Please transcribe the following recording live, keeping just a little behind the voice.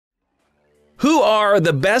Who are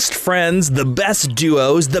the best friends, the best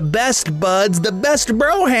duos, the best buds, the best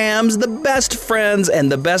brohams, the best friends,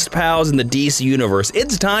 and the best pals in the DC universe?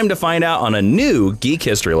 It's time to find out on a new Geek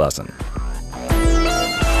History Lesson.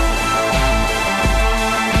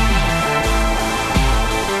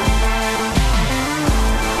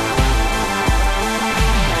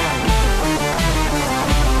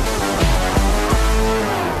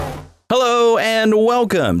 Hello and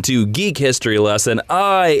welcome to Geek History Lesson.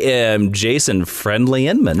 I am Jason Friendly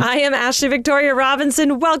Inman. I am Ashley Victoria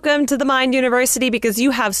Robinson. Welcome to the Mind University, because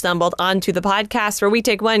you have stumbled onto the podcast where we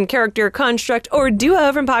take one character, construct, or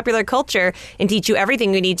duo from popular culture and teach you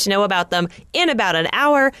everything you need to know about them in about an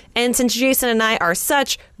hour. And since Jason and I are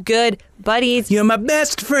such good buddies... You're my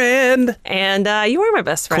best friend. And you are my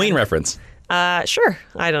best friend. Queen reference. Sure.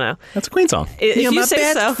 I don't know. That's a Queen song. If You're you my say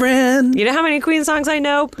best so. friend. You know how many Queen songs I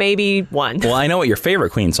know? Maybe one. Well, I know what your favorite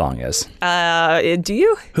Queen song is. Do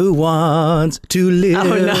you? Who wants to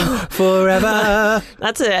live forever?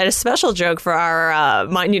 That's a special joke for our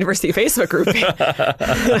Mind University Facebook group.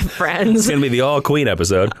 Friends. It's going to be the all Queen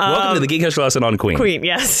episode. Welcome to the Geek History Lesson on Queen. Queen,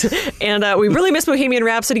 yes. And we really missed Bohemian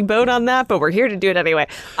Rhapsody boat on that, but we're here to do it anyway.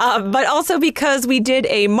 But also because we did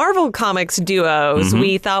a Marvel Comics duos,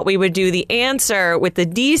 we thought we would do the answer with the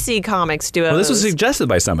DC Comics duos. Well, this was suggested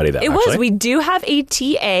by somebody, though. It was. We do have a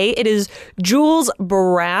TA. It is Jules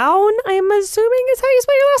Brown, I'm assuming is how you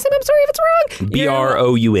spell your last name. I'm sorry if it's wrong.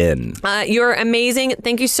 B-R-O-U-N. You're amazing.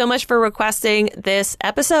 Thank you so much for requesting this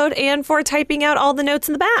episode and for typing out all the notes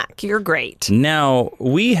in the back. You're great. Now,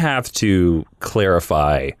 we have to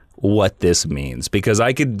clarify what this means, because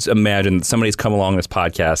I could imagine that somebody's come along this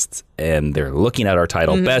podcast and they're looking at our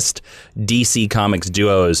title, Best DC Comics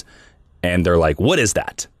Duos, and they're like, what is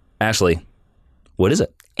that? Ashley, what is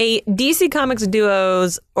it? A DC Comics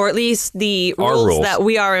duos, or at least the rules that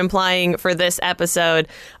we are implying for this episode,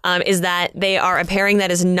 is that they are a pairing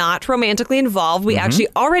that is not romantically involved. We actually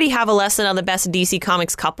already have a lesson on the best DC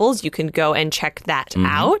Comics couples. You can go and check that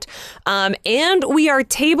out. And we are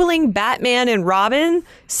tabling Batman and Robin,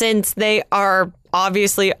 since they are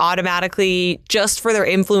obviously automatically, just for their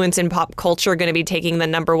influence in pop culture, going to be taking the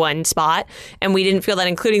 #1 spot. And we didn't feel that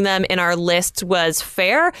including them in our list was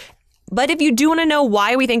fair. But if you do want to know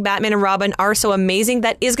why we think Batman and Robin are so amazing,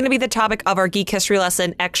 that is going to be the topic of our Geek History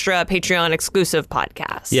Lesson extra Patreon exclusive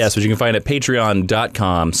podcast. Yes, which you can find at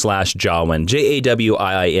patreon.com/Jawiin,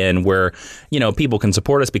 Jawiin, where, you know, people can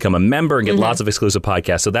support us, become a member, and get lots of exclusive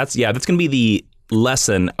podcasts. So that's going to be the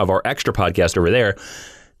lesson of our extra podcast over there.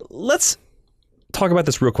 Let's talk about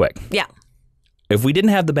this real quick. Yeah. If we didn't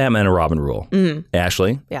have the Batman and Robin rule,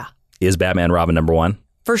 Ashley, is Batman and Robin #1?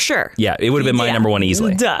 For sure. Yeah, it would have been my #1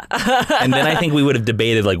 easily. Duh. And then I think we would have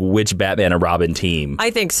debated like which Batman and Robin team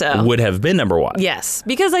I think so. would have been #1. Yes,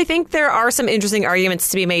 because I think there are some interesting arguments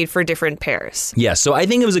to be made for different pairs. Yeah, so I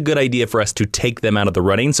think it was a good idea for us to take them out of the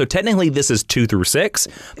running. So technically this is 2 through 6,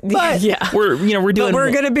 but we're doing. But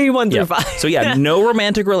we're going to be 1 through 5. So no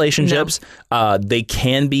romantic relationships. No. They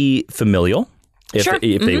can be familial. If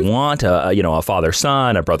they want, a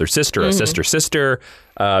father-son, a brother-sister, a sister-sister,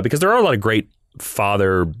 because there are a lot of great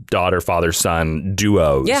father-daughter, father-son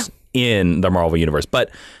duos in the Marvel Universe. But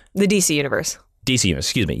the DC Universe.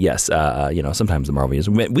 Excuse me. Yes. Sometimes the Marvel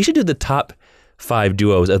Universe. We should do the top 5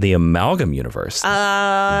 duos of the Amalgam Universe.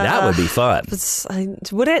 That would be fun.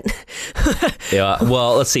 Would it? Yeah.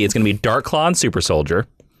 Well, let's see. It's going to be Dark Claw and Super Soldier.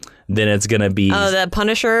 Then it's going to be the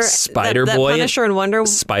Punisher, Spider-Boy, Punisher and Wonder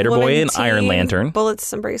Spider-Boy and Iron Lantern.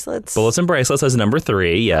 Bullets and Bracelets. Bullets and Bracelets as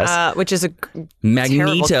 #3, yes. Which is a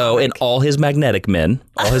Magneto and all his magnetic men,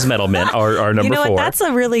 all his metal men are #4. You know what? That's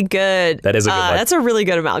a really good. That is a good one. That's a really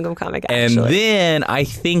good Amalgam comic, actually. And then I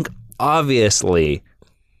think obviously,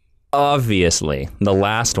 the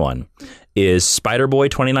last one is Spider-Boy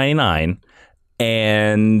 2099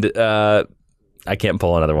 and I can't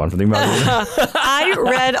pull another one from the Amalgam. I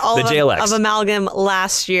read all of Amalgam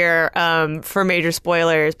last year for Major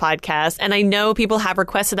Spoilers podcast, and I know people have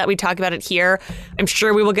requested that we talk about it here. I'm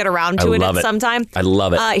sure we will get around to it at some time. I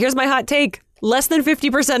love it. Here's my hot take. Less than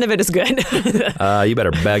 50% of it is good. You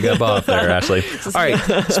better bag up off there, Ashley. All right.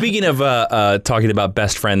 Speaking of talking about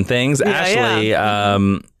best friend things, Ashley,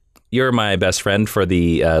 you're my best friend for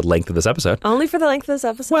the length of this episode. Only for the length of this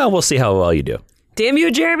episode? Well, we'll see how well you do. Damn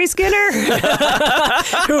you, Jeremy Skinner,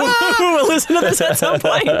 who will listen to this at some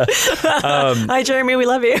point. Hi, Jeremy, we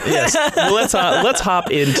love you. Yes. Well, let's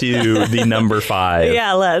hop into the #5.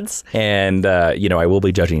 Yeah, let's. And, I will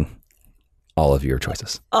be judging all of your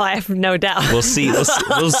choices. Oh, I have no doubt. We'll see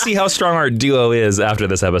how strong our duo is after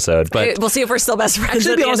this episode. But we'll see if we're still best friends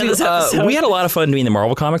at the end of this episode. We had a lot of fun doing the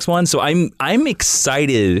Marvel Comics one, so I'm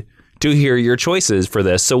excited to hear your choices for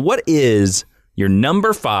this. So what is your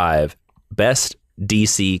number 5 best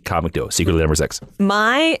DC comic duo, secretly number 6.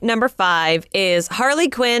 My number 5 is Harley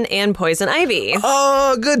Quinn and Poison Ivy.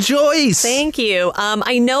 Oh, good choice. Thank you.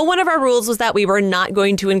 I know one of our rules was that we were not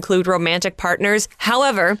going to include romantic partners.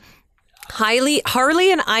 However, Harley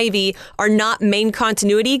and Ivy are not main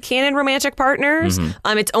continuity canon romantic partners.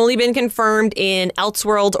 It's only been confirmed in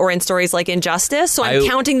Elseworlds or in stories like Injustice, so I'm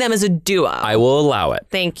counting them as a duo. I will allow it.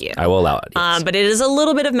 Thank you. I will allow it. Yes. But it is a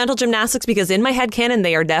little bit of mental gymnastics because in my headcanon,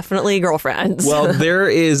 they are definitely girlfriends. Well, there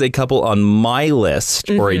is a couple on my list,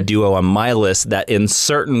 or a duo on my list, that in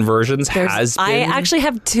certain versions has been... I actually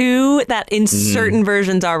have 2 that in certain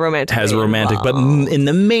versions are romantic. But in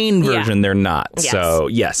the main version, they're not. Yes. So,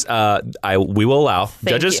 yes, we will allow.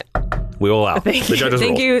 Judges, we will allow. Thank the you. judges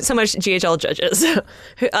Thank rule. you so much, GHL judges.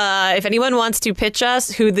 If anyone wants to pitch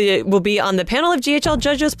us who will be on the panel of GHL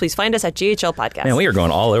judges, please find us at GHL Podcast. Man, we are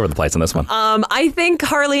going all over the place on this one. I think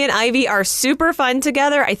Harley and Ivy are super fun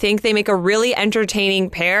together. I think they make a really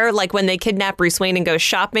entertaining pair, like when they kidnap Bruce Wayne and go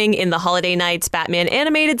shopping in the Holiday Nights Batman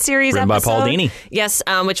animated series Written episode. by Paul Dini. Yes,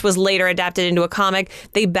 which was later adapted into a comic.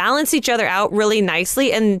 They balance each other out really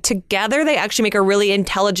nicely, and together they actually make a really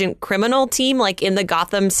intelligent criminal team, like in the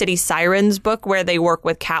Gotham City Sirens book where they work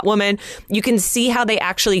with Catwoman. You can see how they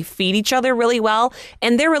actually feed each other really well,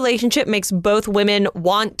 and their relationship makes both women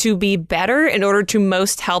want to be better in order to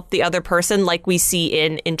most help the other person, like we see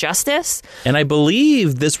in Injustice. And I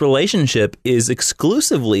believe this relationship is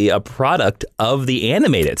exclusively a product of the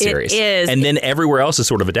animated series. It is. And then everywhere else has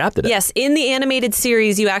sort of adapted it. Yes, in the animated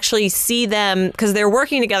series, you actually see them, because they're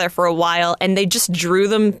working together for a while, and they just drew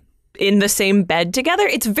them in the same bed together.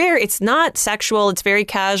 It's not sexual, it's very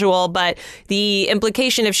casual, but the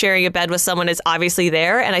implication of sharing a bed with someone is obviously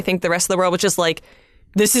there, and I think the rest of the world was just like,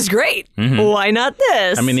 this is great. Why not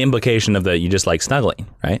this? I mean, the implication of that you just like snuggling,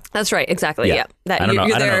 right? That's right, exactly. Yeah. That I don't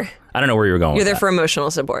know. I don't know where you were going You're with there that. for emotional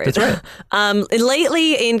support. That's right.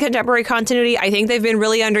 Lately, in contemporary continuity, I think they've been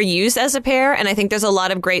really underused as a pair, and I think there's a lot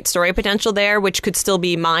of great story potential there, which could still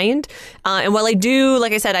be mined. And while I do,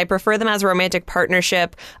 like I said, I prefer them as a romantic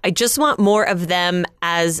partnership, I just want more of them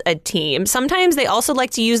as a team. Sometimes they also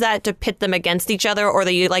like to use that to pit them against each other, or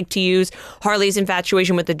they like to use Harley's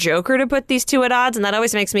infatuation with the Joker to put these two at odds, and that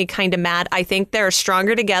always makes me kind of mad. I think they're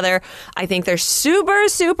stronger together. I think they're super,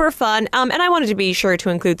 super fun. And I wanted to be sure to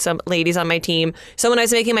include some ladies on my team. So when I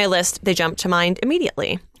was making my list, they jumped to mind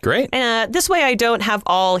immediately. Great. And this way I don't have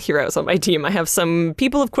all heroes on my team. I have some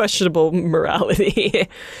people of questionable morality.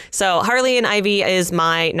 So Harley and Ivy is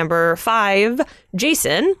my number 5.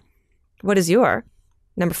 Jason, what is your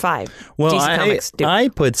number 5? Well, DC Comics duo. I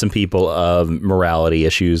put some people of morality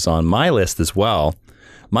issues on my list as well.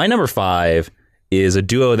 My number 5 is a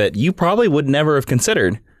duo that you probably would never have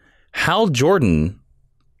considered. Hal Jordan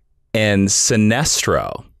and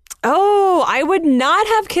Sinestro. Oh, I would not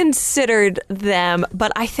have considered them,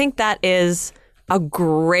 but I think that is a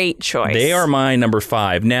great choice. They are my number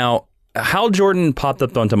 5. Now, Hal Jordan popped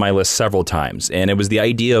up onto my list several times, and it was the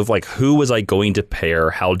idea of like, who was I going to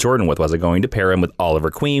pair Hal Jordan with? Was I going to pair him with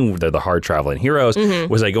Oliver Queen? They're the hard traveling heroes.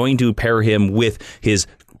 Was I going to pair him with his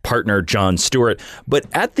partner, John Stewart? But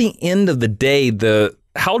at the end of the day, the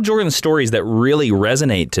Hal Jordan stories that really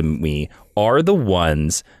resonate to me are the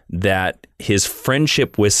ones that his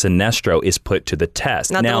friendship with Sinestro is put to the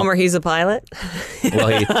test. Not the one where he's a pilot?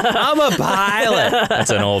 Well, I'm a pilot. That's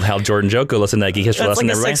an old Hal Jordan joke. Go listen to that Geek History lesson.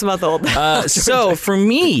 That's like a 6-month-old. So for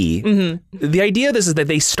me, the idea of this is that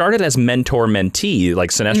they started as mentor-mentee. Like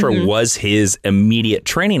Sinestro was his immediate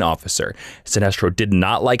training officer. Sinestro did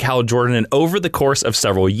not like Hal Jordan, and over the course of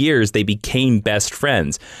several years, they became best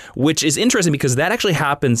friends, which is interesting because that actually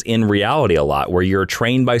happens in reality a lot, where you're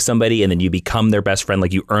trained by somebody and then you become their best friend,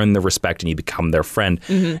 like you earn the respect and you become their friend.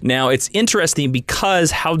 Now, it's interesting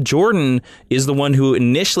because Hal Jordan is the one who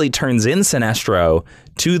initially turns in Sinestro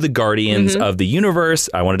to the Guardians of the Universe.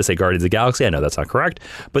 I wanted to say Guardians of the Galaxy. I know that's not correct.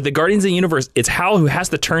 But the Guardians of the Universe, it's Hal who has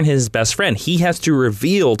to turn his best friend. He has to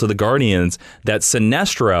reveal to the Guardians that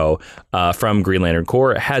Sinestro from Green Lantern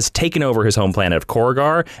Corps has taken over his home planet of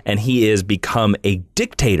Korrigar, and he is become a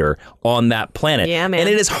dictator on that planet. Yeah, man. And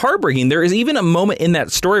it is heartbreaking. There is even a moment in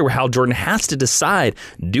that story where Hal Jordan has to decide,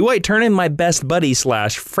 do I turn in my best buddy /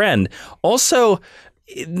 friend? Also,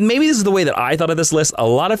 maybe this is the way that I thought of this list. A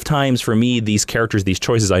lot of times for me, these characters, these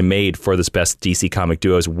choices I made for this best DC comic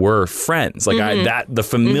duos were friends. Like the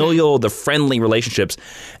familial, the friendly relationships.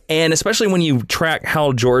 And especially when you track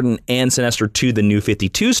Hal Jordan and Sinestro to the New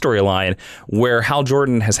 52 storyline, where Hal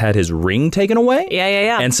Jordan has had his ring taken away.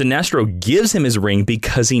 Yeah. And Sinestro gives him his ring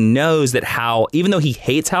because he knows that Hal, even though he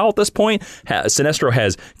hates Hal at this point, Sinestro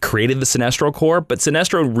has created the Sinestro Corps, but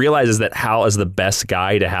Sinestro realizes that Hal is the best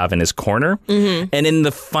guy to have in his corner. And in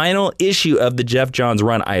the final issue of the Jeff Johns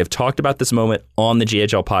run, I have talked about this moment on the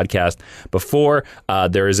GHL podcast before.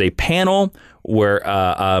 There is a panel where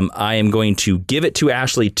I am going to give it to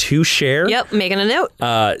Ashley to share. Yep, making a note.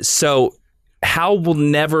 So Hal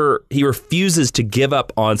he refuses to give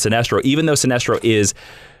up on Sinestro, even though Sinestro is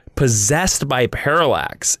possessed by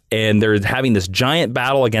Parallax, and they're having this giant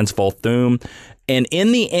battle against Volthoom. And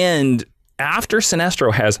in the end, after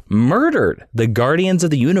Sinestro has murdered the Guardians of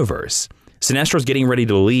the Universe, Sinestro's getting ready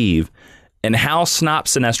to leave, and Hal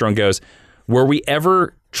snaps Sinestro and goes, "Were we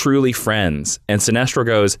ever truly friends?" And Sinestro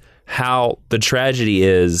goes, "Hal, the tragedy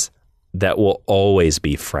is that we'll always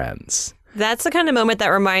be friends." That's the kind of moment that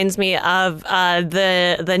reminds me of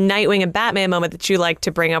the Nightwing and Batman moment that you like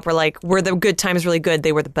to bring up, where like, were the good times really good?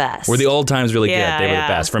 They were the best. Were the old times really good? They were the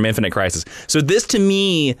best, from Infinite Crisis. So this, to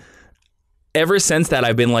me, ever since that,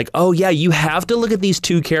 I've been like, oh yeah, you have to look at these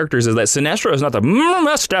two characters as that Sinestro is not the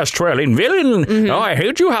mustache-twirling villain. Oh, I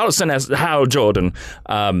hate you, Hal Jordan.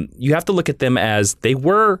 You have to look at them as they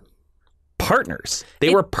were partners. They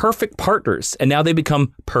were perfect partners, and now they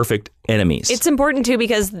become perfect enemies. It's important, too,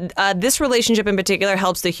 because this relationship in particular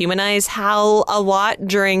helps to humanize Hal a lot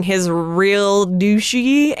during his real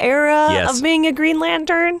douchey era of being a Green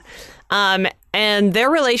Lantern. And their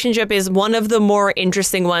relationship is one of the more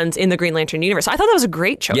interesting ones in the Green Lantern universe. So I thought that was a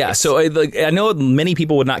great choice. Yeah, so I know many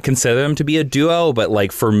people would not consider them to be a duo, but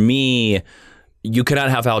like for me, you cannot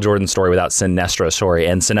have Hal Jordan's story without Sinestro's story,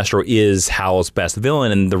 and Sinestro is Hal's best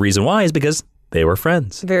villain, and the reason why is because they were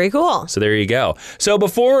friends. Very cool. So there you go. So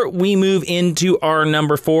before we move into our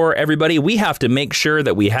number 4, everybody, we have to make sure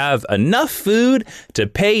that we have enough food to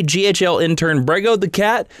pay GHL intern Brego the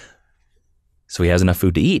cat so he has enough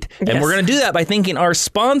food to eat. And we're going to do that by thanking our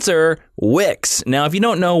sponsor, Wix. Now, if you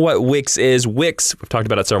don't know what Wix is, Wix, we've talked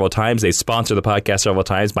about it several times. They sponsor the podcast several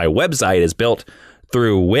times. My website is built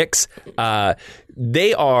through Wix.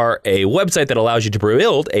 They are a website that allows you to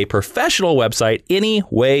build a professional website any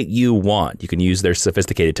way you want. You can use their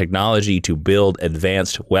sophisticated technology to build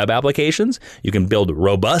advanced web applications. You can build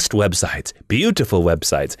robust websites, beautiful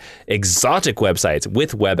websites, exotic websites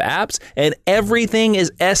with web apps, and everything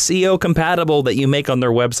is SEO compatible that you make on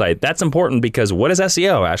their website. That's important because what is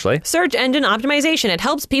SEO, Ashley? Search engine optimization. It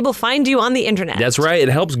helps people find you on the internet. That's right. It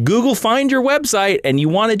helps Google find your website, and you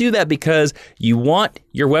want to do that because you want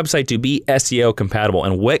your website to be SEO compatible,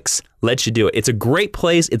 and Wix lets you do it. It's a great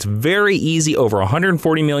place. It's very easy. Over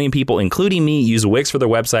 140 million people, including me, use Wix for their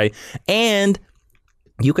website, and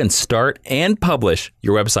you can start and publish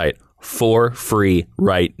your website for free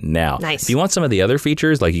right now. Nice. If you want some of the other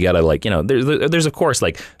features, like you got to there's of course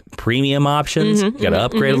like premium options. You got to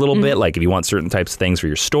upgrade a little bit. Like if you want certain types of things for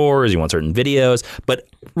your stores, you want certain videos, but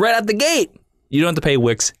right out the gate, you don't have to pay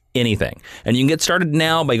Wix anything. And you can get started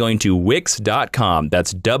now by going to Wix.com.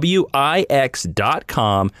 That's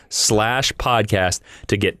Wix.com/podcast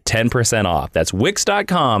to get 10% off. That's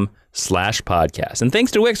Wix.com/podcast. And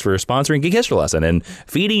thanks to Wix for sponsoring Geek History Lesson and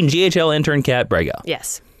feeding GHL intern cat Brego.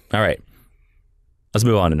 Yes. All right. Let's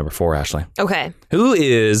move on to number 4, Ashley. Okay. Who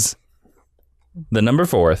is the number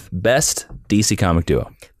 4th best DC comic duo?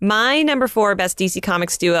 My number 4 best DC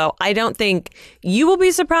Comics duo, I don't think you will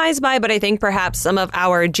be surprised by, but I think perhaps some of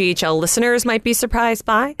our GHL listeners might be surprised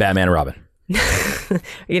by. Batman and Robin. Are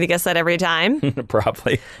you going to guess that every time?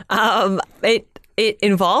 Probably. It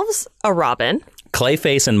involves a Robin.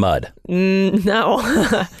 Clayface and Mud.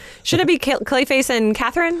 No. Should it be Clayface and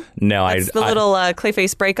Catherine? No, That's the little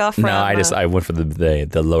Clayface breakoff from... No, I went for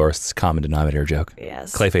the lowest common denominator joke.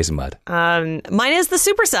 Yes. Clayface and Mud. Mine is the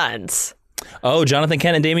Super Sons. Oh, Jonathan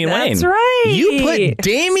Kent and Damian Wayne. That's right. You put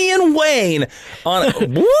Damian Wayne on whoop,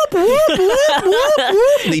 whoop, whoop, whoop.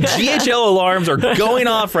 The GHL alarms are going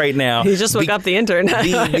off right now. He just woke up the intern.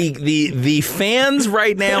 the fans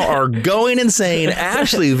right now are going insane.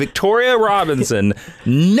 Ashley Victoria Robinson,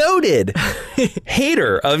 noted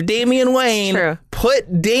hater of Damian Wayne,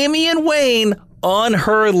 put Damian Wayne on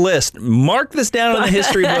her list. Mark this down in the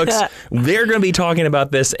history books. They're going to be talking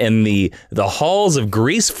about this in the halls of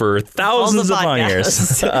Greece for thousands upon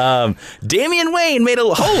years. Damian Wayne made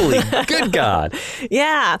a holy good God.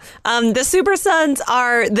 Yeah. The Super Sons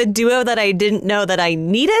are the duo that I didn't know that I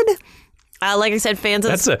needed. Like I said, fans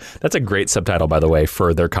of... That's a great subtitle, by the way,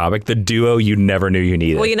 for their comic, The Duo You Never Knew You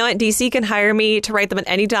Needed. Well, you know what? DC can hire me to write them at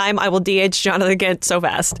any time. I will DH Jonathan Kent so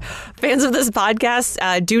fast. Fans of this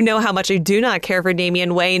podcast do know how much I do not care for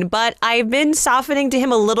Damian Wayne, but I've been softening to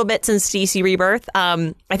him a little bit since DC Rebirth.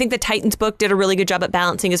 I think the Titans book did a really good job at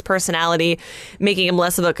balancing his personality, making him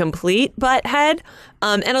less of a complete butthead.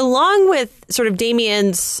 And along with sort of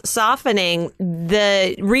Damian's softening,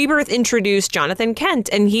 the Rebirth introduced Jonathan Kent,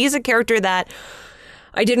 and he's a character that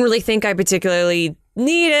I didn't really think I particularly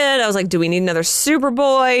needed. I was like, do we need another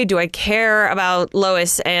Superboy? Do I care about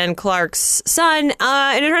Lois and Clark's son?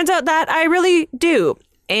 And it turns out that I really do.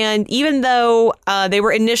 And even though they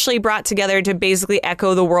were initially brought together to basically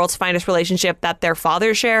echo the world's finest relationship that their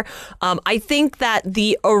fathers share, I think that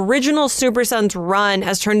the original Super Sons run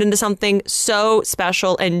has turned into something so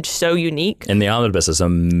special and so unique. And the omnibus is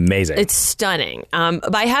amazing. It's stunning.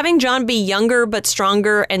 By having John be younger but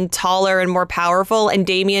stronger and taller and more powerful, and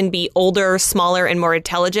Damian be older, smaller, and more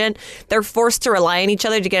intelligent, they're forced to rely on each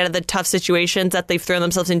other to get out of the tough situations that they've thrown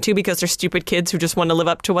themselves into because they're stupid kids who just want to live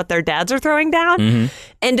up to what their dads are throwing down. Mm-hmm.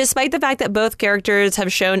 And despite the fact that both characters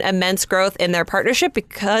have shown immense growth in their partnership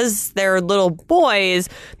because they're little boys,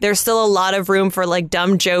 there's still a lot of room for like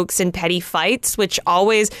dumb jokes and petty fights, which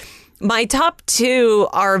always... My top two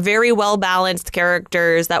are very well-balanced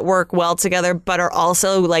characters that work well together, but are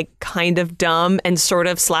also like kind of dumb and sort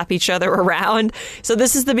of slap each other around. So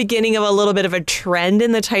this is the beginning of a little bit of a trend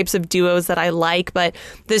in the types of duos that I like. But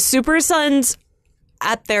the Super Sons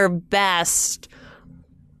at their best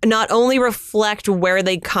not only reflect where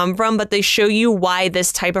they come from, but they show you why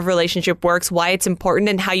this type of relationship works, why it's important,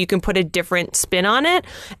 and how you can put a different spin on it.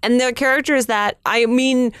 And they're characters that, I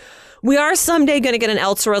mean... We are someday going to get an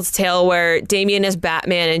Elseworlds tale where Damian is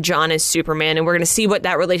Batman and John is Superman, and we're going to see what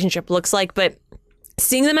that relationship looks like. But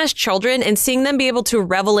seeing them as children and seeing them be able to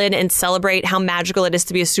revel in and celebrate how magical it is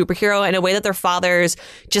to be a superhero in a way that their fathers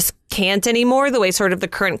just can't anymore, the way sort of the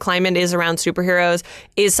current climate is around superheroes,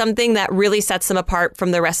 is something that really sets them apart from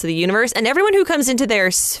the rest of the universe. And everyone who comes into their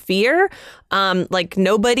sphere, like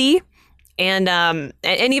Nobody and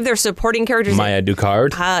any of their supporting characters. Maya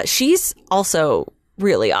Ducard. She's also...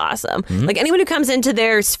 really awesome. Mm-hmm. Like anyone who comes into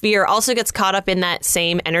their sphere also gets caught up in that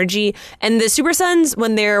same energy. And the Super Sons,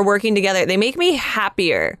 when they're working together, they make me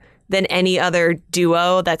happier than any other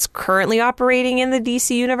duo that's currently operating in the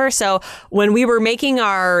DC universe. So when we were making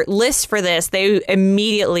our list for this, they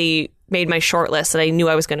immediately made my short list and I knew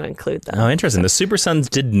I was going to include them. Oh, interesting. The Super Sons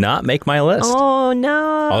did not make my list. Oh,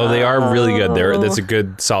 no. Oh, they are really good. That's a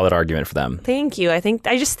good, solid argument for them. Thank you. I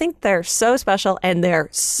just think they're so special and they're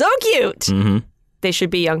so cute. Mm-hmm. They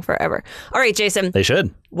should be young forever. All right, Jason. They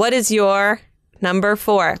should. What is your number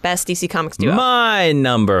 4 best DC Comics duo? My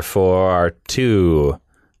number 4 are two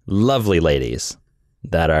lovely ladies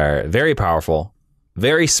that are very powerful,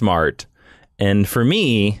 very smart, and for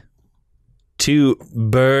me, two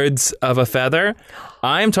birds of a feather.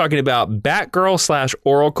 I'm talking about Batgirl /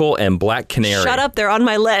 Oracle and Black Canary. Shut up, they're on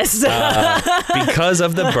my list. Because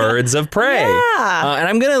of the birds of prey. Yeah. And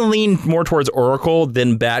I'm going to lean more towards Oracle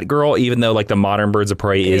than Batgirl, even though like the modern Birds of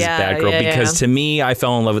Prey is Batgirl. Because to me, I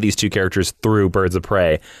fell in love with these two characters through Birds of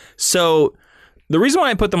Prey. So the reason why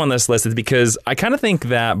I put them on this list is because I kind of think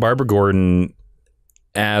that Barbara Gordon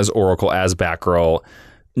as Oracle, as Batgirl,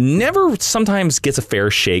 never sometimes gets a fair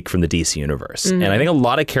shake from the DC universe. Mm-hmm. And I think a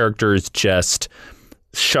lot of characters just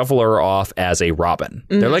shuffle her off as a Robin.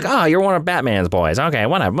 Mm-hmm. They're like, you're one of Batman's boys. Okay,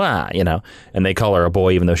 whatever, and they call her a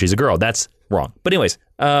boy even though she's a girl. That's wrong. But anyways,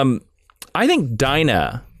 I think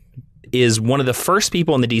Dinah is one of the first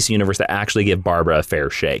people in the DC universe to actually give Barbara a fair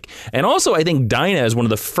shake. And also, I think Dinah is one of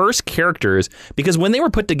the first characters, because when they were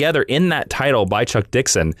put together in that title by Chuck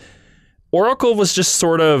Dixon, Oracle was just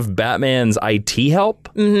sort of Batman's IT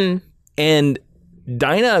help. Mm-hmm. And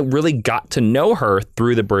Dinah really got to know her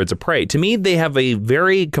through the Birds of Prey. To me, they have a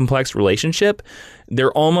very complex relationship.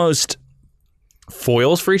 They're almost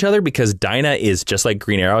foils for each other because Dinah is just like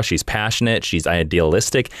Green Arrow. She's passionate. She's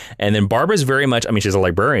idealistic. And then Barbara's very much, she's a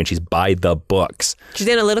librarian. She's by the books. She's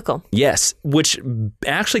analytical. Yes, which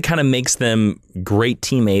actually kind of makes them great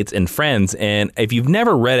teammates and friends. And if you've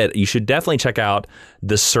never read it, you should definitely check out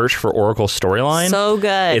the Search for Oracle storyline. So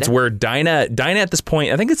good. It's where Dinah at this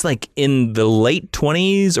point, I think it's like in the late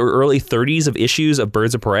 20s or early 30s of issues of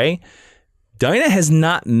Birds of Prey, Dinah has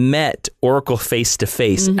not met Oracle face to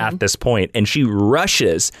face at this point, and she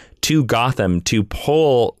rushes to Gotham to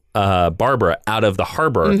pull Barbara out of the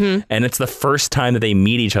harbor, and it's the first time that they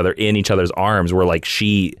meet each other in each other's arms, where like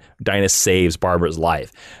Dinah saves Barbara's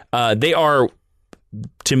life. They are,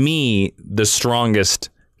 to me, the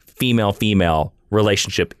strongest female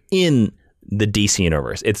relationship in the DC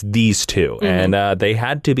universe. It's these two. And they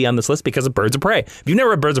had to be on this list because of Birds of Prey. If you've never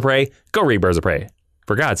read Birds of Prey, go read Birds of Prey.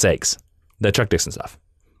 For God's sakes. The Chuck Dixon stuff.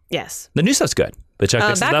 Yes. The new stuff's good. The Chuck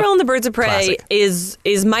Dixon stuff. Batgirl and the Birds of Prey classic.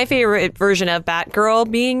 is my favorite version of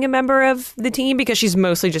Batgirl being a member of the team because she's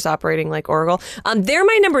mostly just operating like Oracle. They're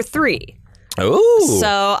my number 3. Ooh.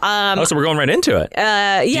 So, so we're going right into it.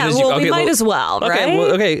 we might as well, right?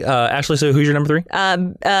 Okay, Ashley, so who's your number 3?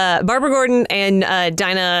 Barbara Gordon and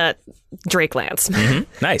Dinah Drake Lance. Mm-hmm.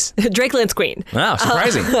 Nice. Drake Lance Queen. Wow,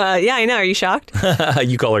 surprising. Yeah, I know. Are you shocked?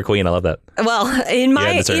 You call her Queen. I love that. Well, in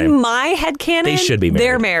my headcanon, they should be married.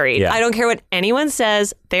 They're married. Yeah. I don't care what anyone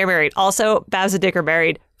says. They're married. Also, Babs and Dick are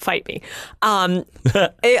married. Fight me.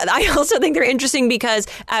 I also think they're interesting because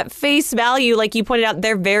at face value, like you pointed out,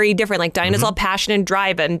 they're very different. Like Dinah's all passion and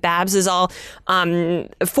drive, and Babs is all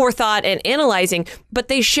forethought and analyzing. But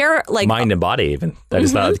they share like mind and body. Even that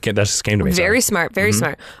just came to me. Very smart. Very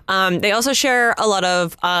smart. They also share a lot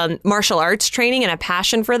of martial arts training and a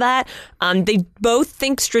passion for that. They both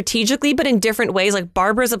think strategically, but in different ways. Like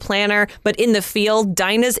Barbara's a planner, but in the field,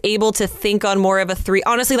 Dinah's able to think on more of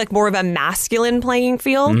more of a masculine playing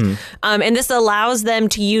field. And this allows them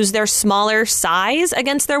to use their smaller size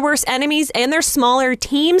against their worst enemies and their smaller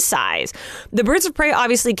team size. The Birds of Prey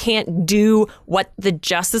obviously can't do what the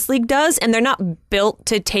Justice League does, and they're not built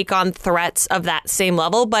to take on threats of that same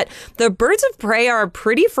level. But the Birds of Prey are a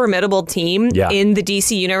pretty formidable team in the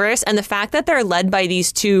DC universe, and the fact that they're led by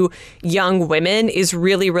these two young women is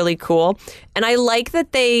really, really cool. And I like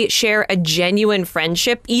that they share a genuine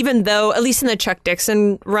friendship, even though, at least in the Chuck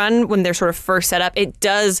Dixon run, when they're sort of first set up, it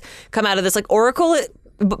does come out of this. Like Oracle,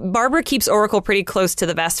 Barbara keeps Oracle pretty close to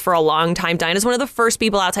the vest for a long time. Dinah's one of the first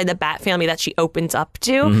people outside the Bat family that she opens up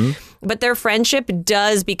to. But their friendship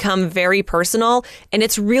does become very personal, and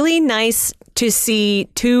it's really nice to see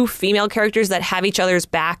two female characters that have each other's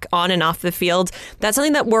back on and off the field. That's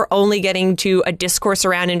something that we're only getting to a discourse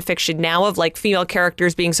around in fiction now, of like female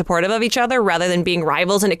characters being supportive of each other rather than being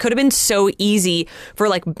rivals. And it could have been so easy for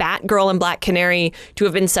like Batgirl and Black Canary to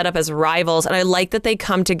have been set up as rivals. And I like that they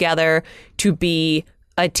come together to be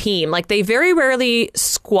a team. Like they very rarely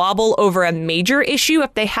squabble over a major issue.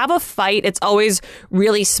 If they have a fight, it's always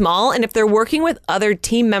really small. And if they're working with other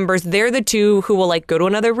team members, they're the two who will like go to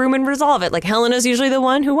another room and resolve it. Like Helena's usually the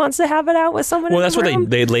one who wants to have it out with someone. Well, that's what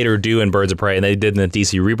they later do in Birds of Prey, and they did in the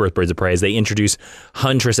DC Rebirth Birds of Prey, is they introduce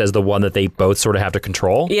Huntress as the one that they both sort of have to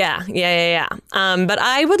control. Yeah. But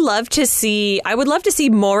I would love to see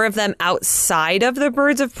more of them outside of the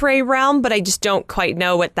Birds of Prey realm, but I just don't quite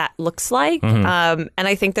know what that looks like. And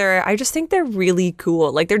I just think they're really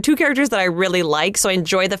cool. Like they're two characters that I really like, so I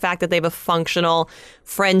enjoy the fact that they have a functional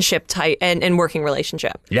friendship type and working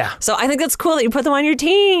relationship. Yeah. So I think that's cool that you put them on your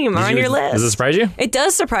team or on your list. Does it surprise you? It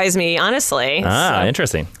does surprise me, honestly.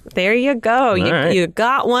 Interesting. There you go. You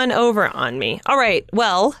got one over on me. All right.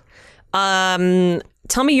 Well,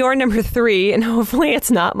 tell me your number 3, and hopefully it's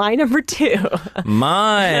not my number 2.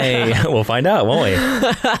 We'll find out, won't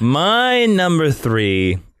we? My number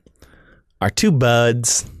 3 are two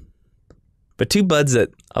buds, but two buds that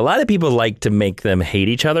a lot of people like to make them hate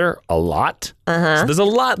each other a lot. So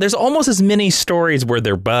there's almost as many stories where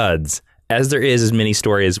they're buds as there is as many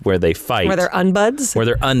stories where they fight. Where they're unbuds? Where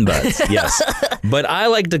they're unbuds, yes. But I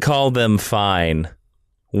like to call them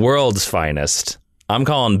world's finest. I'm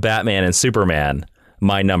calling Batman and Superman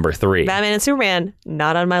my number 3. Batman and Superman,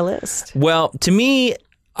 not on my list. Well, to me,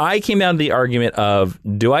 I came down to the argument of,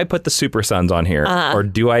 do I put the Super Sons on here or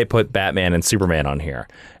do I put Batman and Superman on here?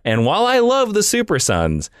 And while I love the Super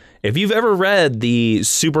Sons, if you've ever read the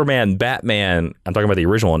Superman Batman, I'm talking about the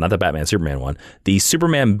original one, not the Batman Superman one, the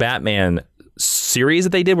Superman Batman series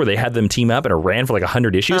that they did where they had them team up and it ran for like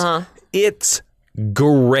 100 issues, it's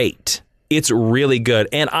great. It's really good.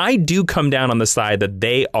 And I do come down on the side that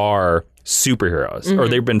they are superheroes or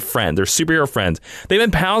they've been friends. They're superhero friends. They've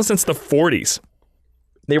been pals since the 40s.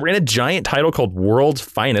 They ran a giant title called World's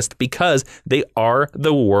Finest because they are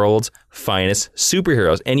the world's finest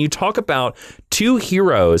superheroes. And you talk about two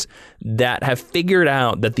heroes that have figured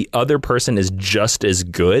out that the other person is just as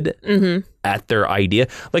good at their idea.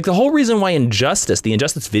 Like the whole reason why the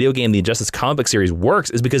Injustice video game, the Injustice comic book series works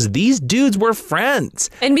is because these dudes were friends.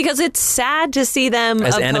 And because it's sad to see them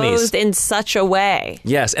as opposed enemies in such a way.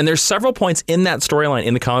 Yes, and there's several points in that storyline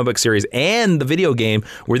in the comic book series and the video game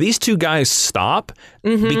where these two guys stop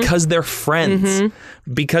because they're friends.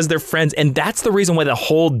 Because they're friends. And that's the reason why the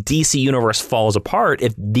whole DC universe falls apart.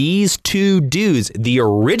 If these two dudes, the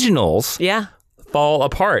originals, fall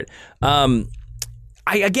apart.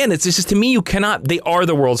 Again, it's just to me, they are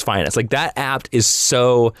the world's finest. Like that apt is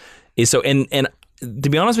so, and to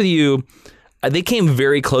be honest with you, they came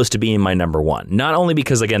very close to being my number one. Not only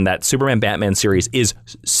because, again, that Superman Batman series is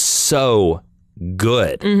so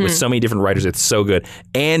good with so many different writers. It's so good.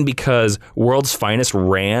 And because World's Finest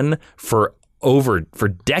ran for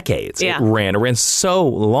decades. Yeah. It ran so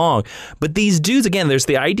long. But these dudes, again, there's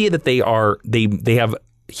the idea that they have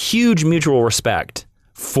huge mutual respect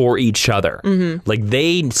for each other. Like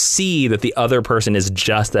they see that the other person is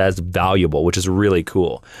just as valuable, which is really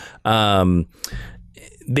cool.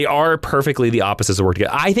 They are perfectly the opposites of work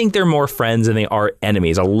together. I think they're more friends than they are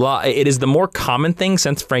enemies. It is the more common thing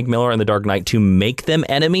since Frank Miller and The Dark Knight to make them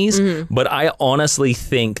enemies, but I honestly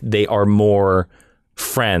think they are more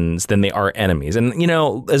friends than they are enemies. And, you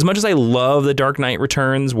know, as much as I love The Dark Knight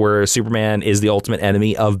Returns, where Superman is the ultimate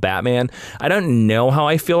enemy of Batman, I don't know how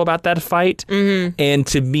I feel about that fight. And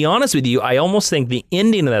to be honest with you, I almost think the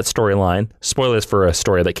ending of that storyline, spoilers for a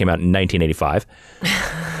story that came out in 1985,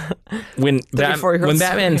 when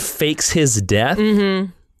Batman fakes his death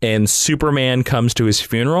and Superman comes to his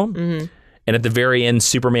funeral, and at the very end,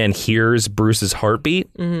 Superman hears Bruce's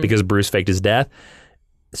heartbeat because Bruce faked his death.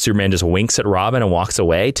 Superman just winks at Robin and walks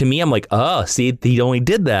away. To me, I'm like, oh, see, he only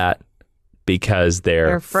did that because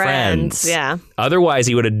they're friends. Yeah. Otherwise,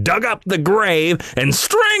 he would have dug up the grave and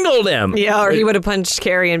strangled him. Yeah, or he would have punched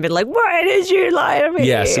Carrie and been like, why did you lie to me?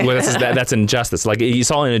 Yes, well, that's Injustice. Like you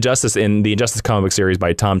saw in Injustice, in the Injustice comic book series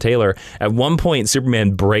by Tom Taylor, at one point,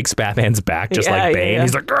 Superman breaks Batman's back just like Bane. Yeah.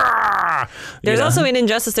 He's like, "Grr!" There's also in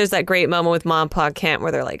Injustice, there's that great moment with Mom, Pa Kent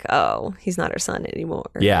where they're like, oh, he's not our son anymore.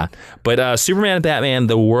 Yeah, but Superman and Batman,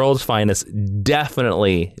 the world's finest,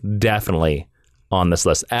 definitely on this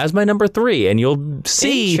list as my number 3, and you'll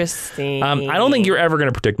see. Interesting. I don't think you're ever going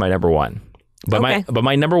to predict my number 1, but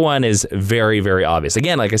my number 1 is very, very obvious.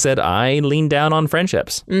 Again, like I said, I lean down on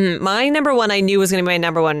friendships. My number 1 I knew was going to be my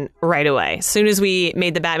number 1 right away. As soon as we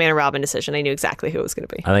made the Batman and Robin decision, I knew exactly who it was going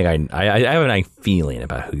to be. I think I have a nice feeling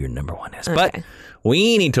about who your number 1 is, but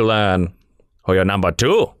we need to learn who your number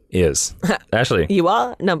 2 is. Ashley, you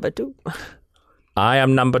are number 2. I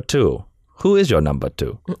am number 2. Who is your number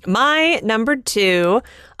 2? My number 2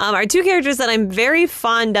 are 2 characters that I'm very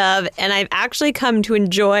fond of, and I've actually come to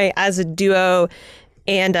enjoy as a duo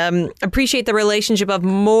and appreciate the relationship of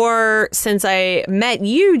more since I met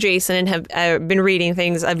you, Jason, and have been reading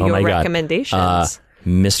things of your recommendations.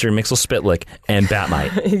 Mr. Mixel-Spitlick and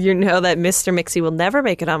Batmite. You know that Mr. Mixie will never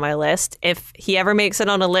make it on my list. If he ever makes it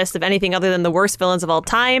on a list of anything other than the worst villains of all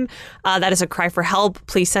time, that is a cry for help.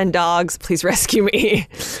 Please send dogs. Please rescue me.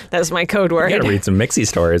 That's my code word. You gotta read some Mixie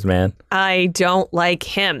stories, man. I don't like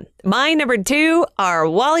him. My number 2 are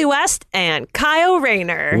Wally West and Kyle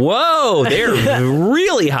Rayner. Whoa, they're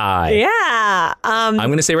really high. Yeah. I'm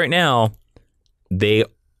going to say right now, they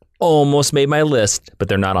almost made my list, but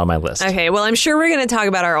they're not on my list. Okay, well, I'm sure we're going to talk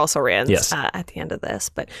about our also rans at the end of this.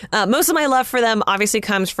 But most of my love for them obviously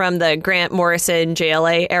comes from the Grant Morrison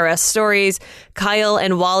JLA era stories. Kyle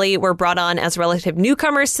and Wally were brought on as relative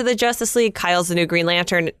newcomers to the Justice League. Kyle's the new Green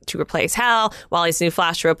Lantern to replace Hal. Wally's the new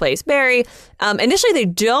Flash to replace Barry. Initially, they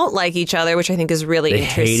don't like each other, which I think is really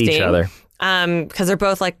interesting. They hate each other. Because they're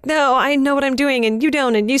both like, no, I know what I'm doing and you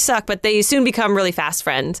don't and you suck. But they soon become really fast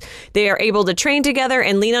friends. They are able to train together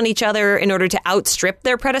and lean on each other in order to outstrip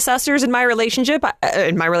their predecessors in my relationship.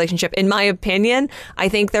 In my opinion, I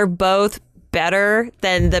think they're both better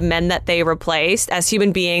than the men that they replaced as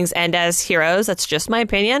human beings and as heroes. That's just my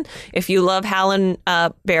opinion. If you love Hal and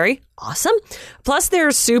Barry, awesome. Plus, they're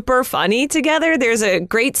super funny together. There's a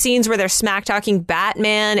great scenes where they're smack talking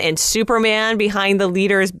Batman and Superman behind the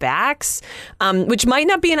leaders' backs, which might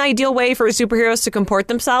not be an ideal way for superheroes to comport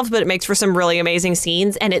themselves, but it makes for some really amazing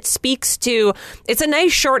scenes. And it speaks to, it's a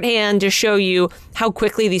nice shorthand to show you how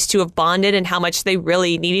quickly these two have bonded and how much they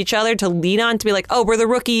really need each other to lean on, to be like, oh, we're the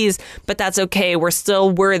rookies, but that's okay. We're still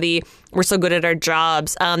worthy. We're so good at our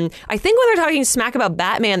jobs. I think when they're talking smack about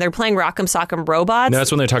Batman, they're playing Rock'em Sock'em Robots. No,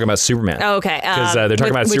 that's when they're talking about Superman. Oh, okay. Because they're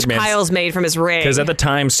talking about Superman. Which Kyle's made from his ring. Because at the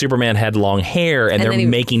time, Superman had long hair, and they're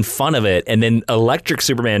making fun of it. And then Electric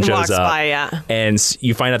Superman shows up. By, and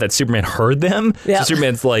you find out that Superman heard them. Yep. So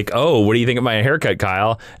Superman's like, oh, what do you think of my haircut,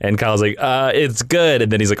 Kyle? And Kyle's like, it's good.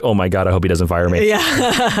 And then he's like, oh my God, I hope he doesn't fire me.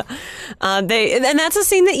 Yeah. And that's a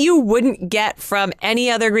scene that you wouldn't get from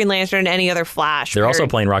any other Green Lantern and any other Flash. They're also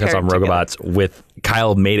playing Rock'em Sock'em Robots with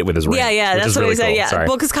Kyle made it with his ring. Yeah, that's what really I said. Cool. Yeah, Sorry.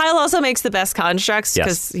 well, because Kyle also makes the best constructs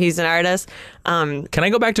because he's an artist. Can I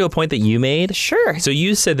go back to a point that you made? Sure. So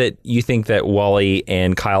you said that you think that Wally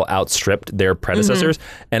and Kyle outstripped their predecessors,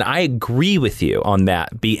 and I agree with you on that.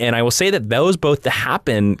 And I will say that those both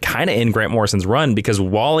happen kind of in Grant Morrison's run, because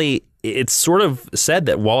Wally it's sort of said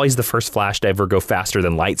that Wally's the first Flash to ever go faster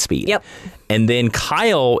than light speed. Yep. And then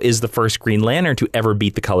Kyle is the first Green Lantern to ever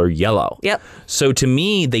beat the color yellow. Yep. So to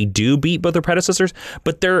me, they do beat both their predecessors,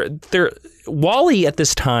 but Wally at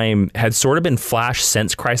this time had sort of been Flash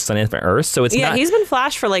since Crisis on Infinite Earth. So it's not. He's been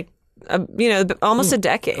Flash for like almost a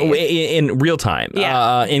decade in real time.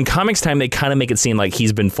 Yeah. In comics time, they kind of make it seem like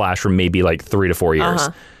he's been Flash for maybe like 3 to 4 years.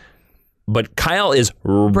 But Kyle is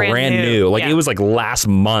brand new. Like it was like last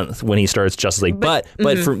month when he starts Justice League. But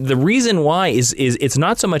for the reason why is it's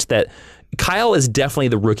not so much that Kyle is definitely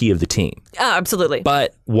the rookie of the team. Oh, absolutely.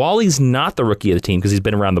 But Wally's not the rookie of the team because he's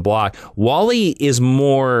been around the block. Wally is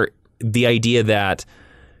more the idea that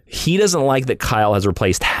he doesn't like that Kyle has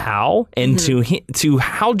replaced Hal, and to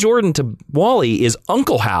Hal Jordan to Wally is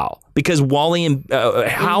Uncle Hal, because Wally and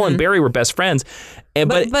Hal and Barry were best friends. And,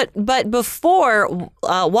 but before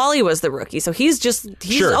Wally was the rookie, so he's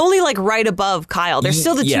only like right above Kyle. They're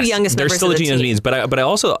still the two youngest members of the team. They're still the two youngest members. But I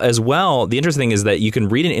also, as well, the interesting thing is that you can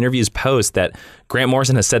read in interviews post that Grant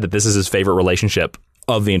Morrison has said that this is his favorite relationship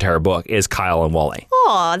of the entire book is Kyle and Wally.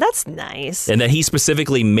 Oh, that's nice. And that he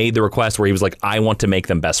specifically made the request where he was like, I want to make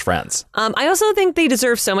them best friends. I also think they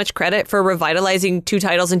deserve so much credit for revitalizing 2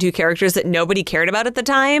 titles and 2 characters that nobody cared about at the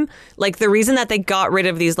time. Like, the reason that they got rid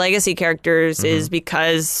of these legacy characters is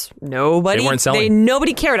because nobody... They weren't selling.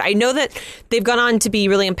 Nobody cared. I know that they've gone on to be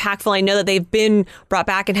really impactful. I know that they've been brought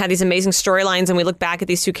back and had these amazing storylines, and we look back at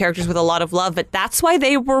these 2 characters with a lot of love, but that's why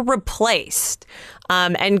they were replaced.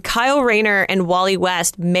 And Kyle Rayner and Wally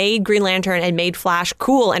West made Green Lantern and made Flash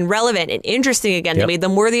cool and relevant and interesting again. They made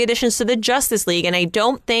them worthy additions to the Justice League. And I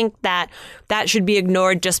don't think that should be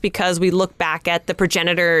ignored just because we look back at the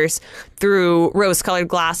progenitors through rose-colored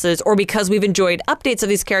glasses, or because we've enjoyed updates of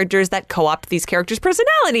these characters that co-opt these characters'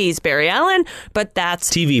 personalities. Barry Allen, but that's...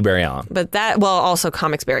 TV Barry Allen. But also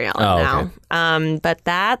comics Barry Allen now. Okay. But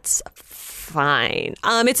that's... fine.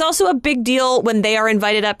 It's also a big deal when they are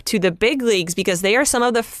invited up to the big leagues, because they are some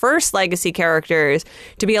of the first legacy characters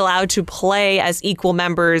to be allowed to play as equal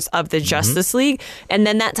members of the Justice League. And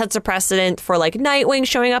then that sets a precedent for like Nightwing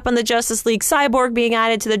showing up on the Justice League, Cyborg being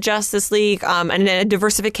added to the Justice League, and a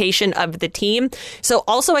diversification of the team. So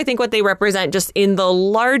also I think what they represent just in the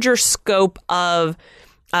larger scope of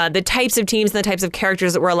the types of teams and the types of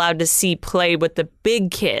characters that we're allowed to see play with the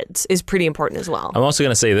big kids is pretty important as well. I'm also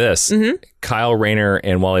going to say this. Kyle Rayner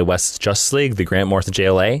and Wally West's Justice League, the Grant Morrison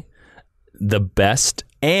JLA, the best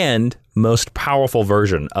and most powerful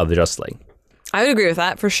version of the Justice League. I would agree with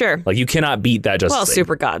that for sure. Like, you cannot beat that Justice League. Well,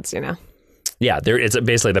 super gods, you know. Yeah, it's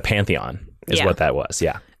basically the pantheon is what that was,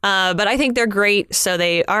 yeah. But I think they're great, so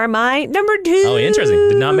they are my number 2. Oh, interesting.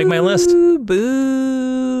 Did not make my list.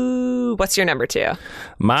 Boo. What's your number 2?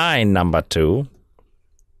 My number 2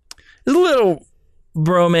 is a little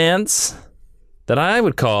bromance that I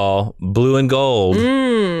would call blue and gold.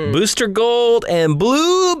 Booster Gold and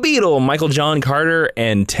Blue Beetle, Michael John Carter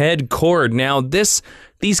and Ted Kord. Now, these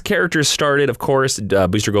characters started, of course,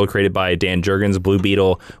 Booster Gold created by Dan Jurgens. Blue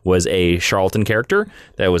Beetle was a charlatan character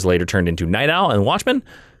that was later turned into Night Owl and Watchmen.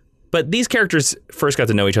 But these characters first got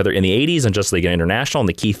to know each other in the 80s on Justice League International in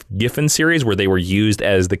the Keith Giffen series, where they were used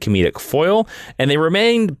as the comedic foil. And they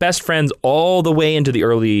remained best friends all the way into the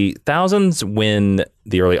early aughts, when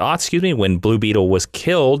Blue Beetle was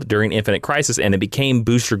killed during Infinite Crisis, and it became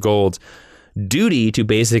Booster Gold's duty to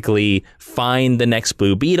basically find the next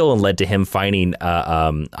Blue Beetle, and led to him finding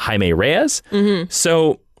Jaime Reyes.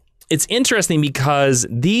 So it's interesting because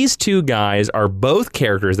these 2 guys are both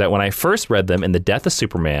characters that when I first read them in The Death of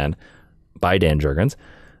Superman by Dan Jurgens,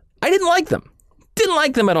 I didn't like them. Didn't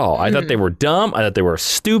like them at all. I thought they were dumb. I thought they were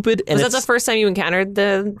stupid. And was that the first time you encountered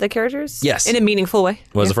the characters? Yes. In a meaningful way?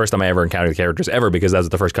 It was the first time I ever encountered the characters ever, because that was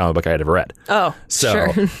the first comic book I had ever read. Oh,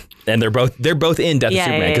 sure. And they're both in Death of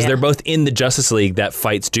Superman, because they're both in the Justice League that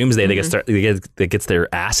fights Doomsday that gets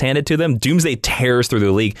their ass handed to them. Doomsday tears through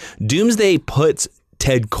the League. Doomsday puts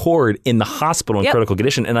Ted Kord in the hospital in critical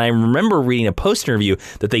condition. And I remember reading a post interview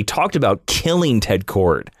that they talked about killing Ted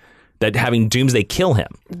Kord, that having Doomsday kill him.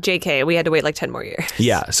 JK, we had to wait like 10 more years.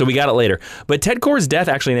 Yeah, so we got it later. But Ted Kord's death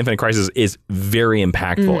actually in Infinite Crisis is very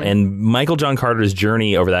impactful. And Michael John Carter's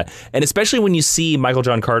journey over that, and especially when you see Michael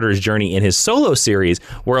John Carter's journey in his solo series,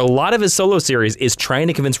 where a lot of his solo series is trying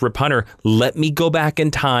to convince Rip Hunter, let me go back in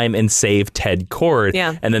time and save Ted Kord.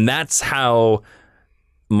 Yeah. And then that's how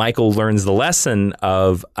Michael learns the lesson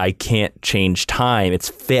of, I can't change time. It's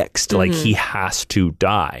fixed. Like, he has to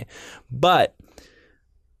die. But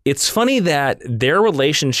it's funny that their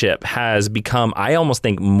relationship has become, I almost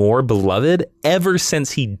think, more beloved ever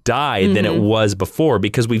since he died than it was before,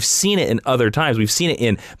 because we've seen it in other times. We've seen it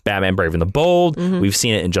in Batman Brave and the Bold. We've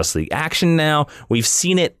seen it in Justice League Action now. We've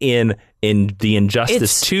seen it in the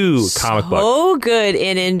Injustice 2 comic book. So good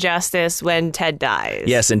in Injustice when Ted dies.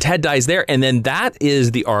 Yes, and Ted dies there. And then that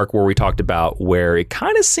is the arc where we talked about where it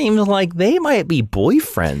kind of seems like they might be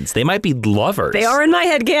boyfriends. They might be lovers. They are in my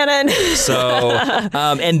headcanon. So,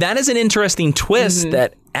 and that is an interesting twist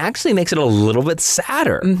that actually makes it a little bit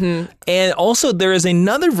sadder. And also there is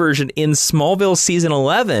another version in Smallville season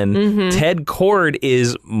 11. Ted Kord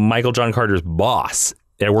is Michael John Carter's boss.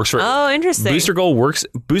 It works for interesting.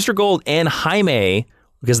 Booster Gold and Jaime,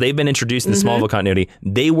 because they've been introduced in the Smallville continuity,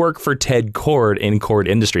 they work for Ted Kord in Kord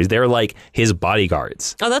Industries. They're like his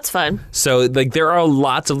bodyguards. Oh, that's fun. So like there are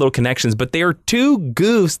lots of little connections, but they are two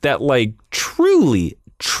goofs that like truly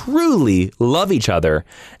love each other,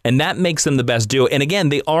 and that makes them the best duo. And again,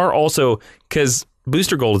 they are also, because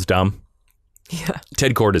Booster Gold is dumb. Yeah.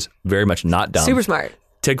 Ted Kord is very much not dumb. Super smart.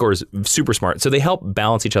 Ted Kord is super smart. So they help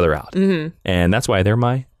balance each other out. And that's why they're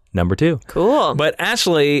my number 2. Cool. But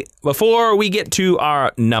Ashley, before we get to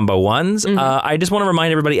our number ones, I just want to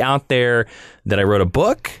remind everybody out there that I wrote a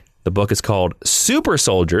book. The book is called Super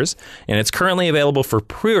Soldiers, and it's currently available for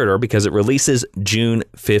pre-order because it releases June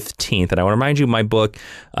 15th. And I want to remind you, my book,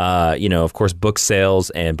 of course, book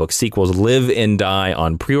sales and book sequels live and die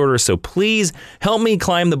on pre-order. So please help me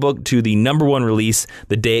climb the book to the number 1 release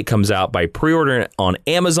the day it comes out by pre-ordering it on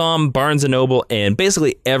Amazon, Barnes & Noble, and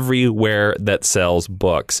basically everywhere that sells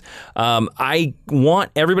books. I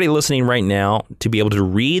want everybody listening right now to be able to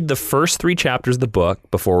read the first 3 chapters of the book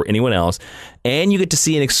before anyone else, and you get to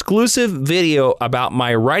see an exclusive video about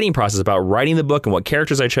my writing process, about writing the book and what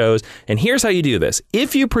characters I chose. And here's how you do this.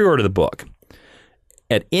 If you pre-order the book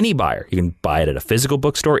at any buyer, you can buy it at a physical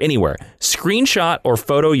bookstore, anywhere, screenshot or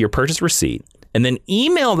photo your purchase receipt, and then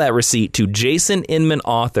email that receipt to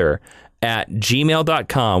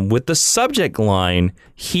jasoninmanauthor@gmail.com with the subject line,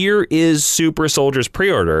 "Here is Super Soldiers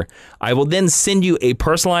pre-order." I will then send you a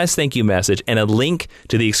personalized thank you message and a link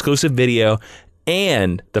to the exclusive video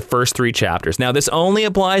and the first 3 chapters. Now, this only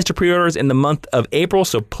applies to pre-orders in the month of April,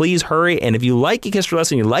 so please hurry. And if you like Geek History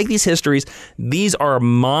Lesson, you like these histories, these are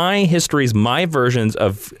my histories, my versions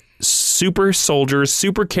of super soldiers,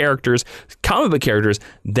 super characters, comic book characters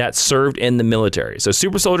that served in the military. So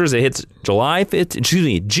Super Soldiers, it hits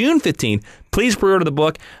June 15th. Please pre-order the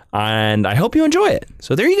book, and I hope you enjoy it.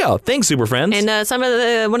 So there you go. Thanks, Super Friends. And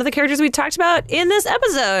one of the characters we talked about in this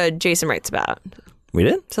episode, Jason writes about. We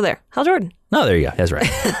did? So there. Hal Jordan. No, there you go. That's right.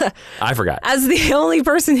 I forgot. As the only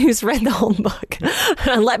person who's read the whole book,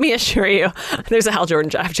 let me assure you, there's a Hal Jordan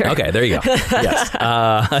chapter. Okay, there you go. Yes.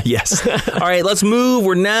 Yes. All right, let's move.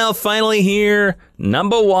 We're now finally here.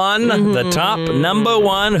 Number 1, the top number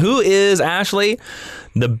 1. Who is, Ashley,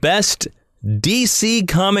 the best DC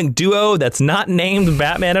comic duo that's not named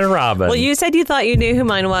Batman and Robin? Well, you said you thought you knew who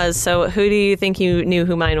mine was, so who do you think you knew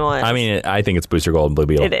who mine was? I mean, I think it's Booster Gold and Blue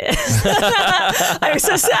Beetle. It is. I'm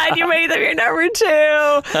so sad you made them your number 2.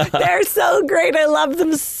 They're so great. I love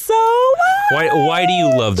them so much. Why do you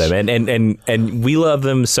love them? And we love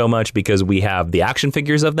them so much because we have the action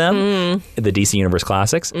figures of them, the DC Universe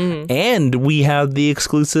Classics, and we have the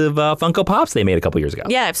exclusive Funko Pops they made a couple years ago.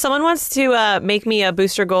 Yeah, if someone wants to make me a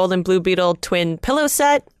Booster Gold and Blue Beetle twin pillow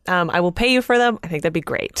set, I will pay you for them. I think that'd be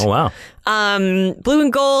great. Oh, wow. Blue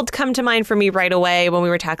and Gold come to mind for me right away when we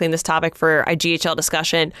were tackling this topic for a GHL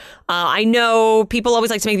discussion. I know people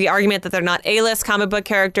always like to make the argument that they're not A-list comic book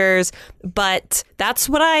characters, but that's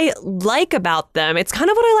what I like about them. It's kind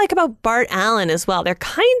of what I like about Bart Allen as well. They're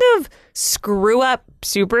kind of screw-up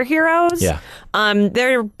superheroes. Yeah.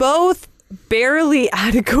 They're both barely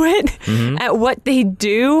adequate at what they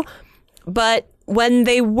do, but when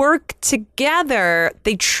they work together,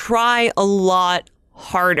 they try a lot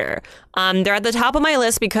harder. They're at the top of my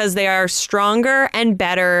list because they are stronger and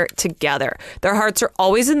better together. Their hearts are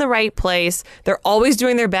always in the right place. They're always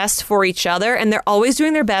doing their best for each other, and they're always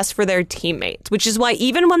doing their best for their teammates, which is why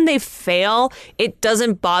even when they fail, it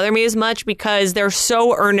doesn't bother me as much because they're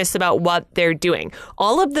so earnest about what they're doing.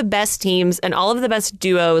 All of the best teams and all of the best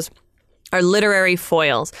duos are literary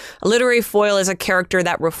foils. A literary foil is a character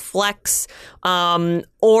that reflects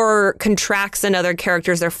or contracts another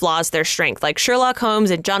character's, their flaws, their strength. Like Sherlock Holmes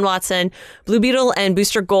and John Watson, Blue Beetle and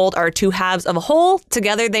Booster Gold are 2 halves of a whole.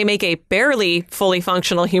 Together, they make a barely fully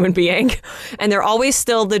functional human being. And they're always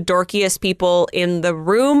still the dorkiest people in the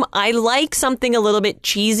room. I like something a little bit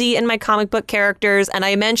cheesy in my comic book characters. And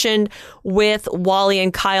I mentioned with Wally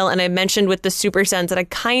and Kyle, and I mentioned with the Super Sens that I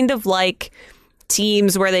kind of like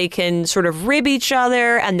teams where they can sort of rib each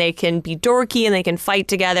other and they can be dorky and they can fight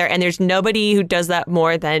together. And there's nobody who does that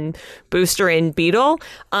more than Booster and Beetle.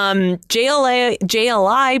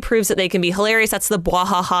 JLI proves that they can be hilarious. That's the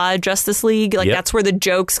Bwahaha Justice League. Like, that's where the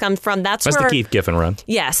jokes come from. That's where the Keith Giffen run.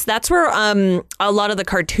 Yes, that's where a lot of the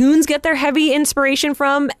cartoons get their heavy inspiration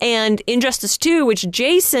from. And Injustice 2, which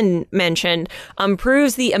Jason mentioned,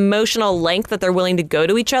 proves the emotional length that they're willing to go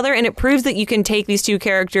to each other. And it proves that you can take these two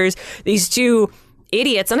characters, these two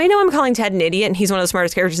idiots, and I know I'm calling Ted an idiot, and he's one of the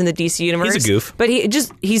smartest characters in the DC universe. He's a goof. But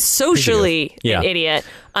he's socially an idiot.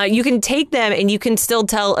 You can take them and you can still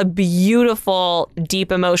tell a beautiful,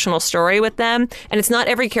 deep, emotional story with them. And it's not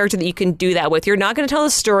every character that you can do that with. You're not going to tell a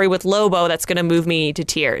story with Lobo that's going to move me to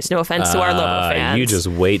tears. No offense to our Lobo fans. You just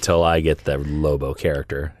wait till I get the Lobo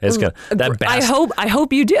character. It's gonna I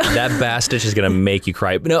hope you do. That Bastich is going to make you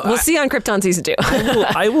cry. No, we'll see on Krypton season 2.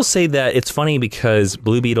 I will say that it's funny because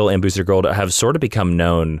Blue Beetle and Booster Gold have sort of become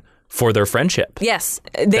known for their friendship. Yes,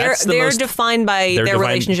 they're defined by their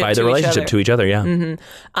relationship to each other. Yeah, and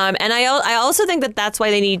I also think that that's why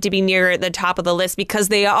they need to be near the top of the list, because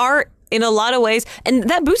they are in a lot of ways, and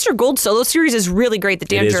that Booster Gold solo series is really great. The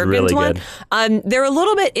Dan Jurgens one, they're a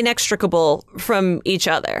little bit inextricable from each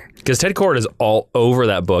other because Ted Kord is all over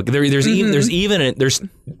that book. There's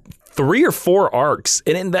 3 or 4 arcs,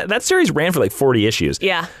 and that series ran for like 40 issues.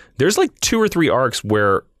 Yeah, there's like 2 or 3 arcs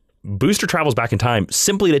where Booster travels back in time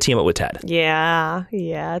simply to team up with Ted. Yeah,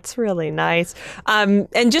 it's really nice.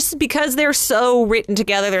 And just because they're so written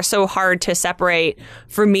together, they're so hard to separate,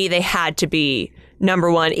 for me, they had to be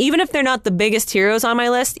number one. Even if they're not the biggest heroes on my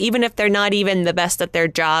list, even if they're not even the best at their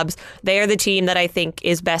jobs, they are the team that I think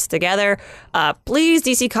is best together. Please,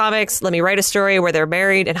 DC Comics, let me write a story where they're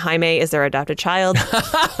married and Jaime is their adopted child.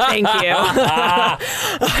 Thank you.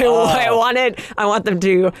 I want them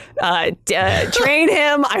to train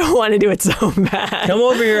him. I want to do it so bad. Come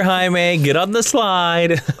over here, Jaime. Get on the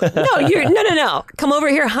slide. No. Come over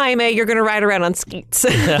here, Jaime. You're going to ride around on Skeets.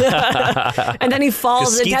 And then he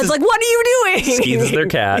falls and Ted's like, what are you doing? Skeets is their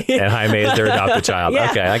cat, and Jaime is their adopted child.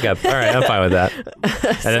 Yeah. Okay, all right, I'm fine with that.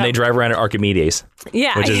 And then they drive around at Archimedes,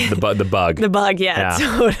 which is the bug. The bug, yeah.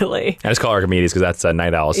 Totally. I just call it Archimedes because that's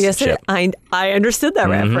Night Owl's ship. I understood that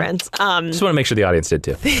reference. Just want to make sure the audience did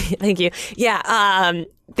too. Thank you. Yeah,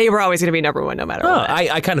 they were always going to be number one no matter what.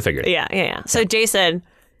 I kind of figured it. Yeah. So, Jason,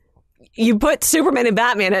 you put Superman and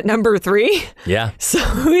Batman at number 3. Yeah. So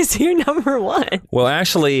who is your number 1? Well,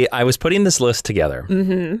 actually, I was putting this list together,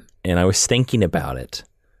 and I was thinking about it.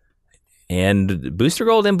 And Booster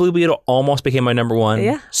Gold and Blue Beetle almost became my number 1.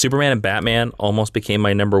 Yeah. Superman and Batman almost became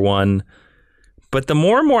my number 1. But the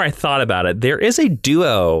more and more I thought about it, there is a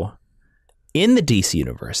duo in the DC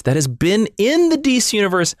universe that has been in the DC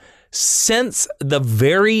universe since the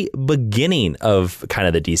very beginning of kind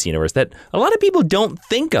of the DC universe that a lot of people don't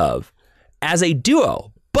think of as a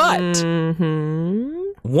duo. But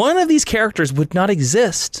one of these characters would not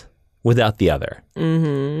exist without the other.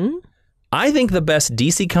 I think the best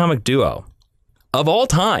DC comic duo of all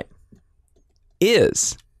time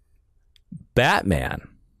is Batman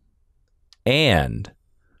and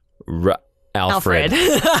Alfred.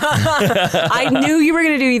 I knew you were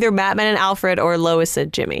going to do either Batman and Alfred or Lois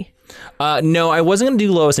and Jimmy. No, I wasn't going to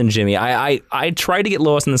do Lois and Jimmy. I tried to get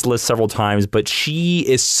Lois on this list several times, but she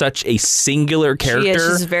is such a singular character.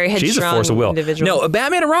 She's very headstrong. She's a force of will. Individual. No,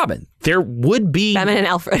 Batman and Robin. There would be... Batman and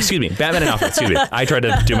Alfred. Batman and Alfred. I tried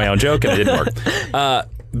to do my own joke and it didn't work.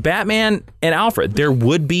 Batman and Alfred. There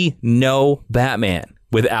would be no Batman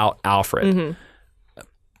without Alfred.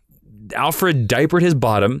 Alfred diapered his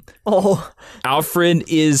bottom. Alfred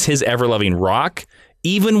is his ever-loving rock.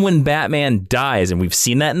 Even when Batman dies, and we've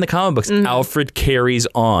seen that in the comic books, Alfred carries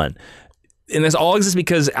on. And this all exists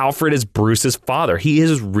because Alfred is Bruce's father. He is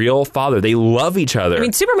his real father. They love each other. I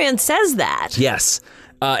mean, Superman says that. Yes.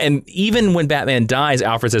 And even when Batman dies,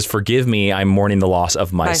 Alfred says, "Forgive me, I'm mourning the loss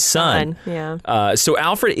of my son." Yeah. So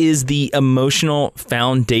Alfred is the emotional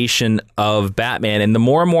foundation of Batman. And the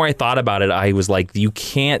more and more I thought about it, I was like,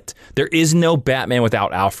 there is no Batman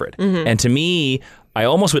without Alfred. And to me, I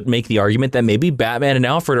almost would make the argument that maybe Batman and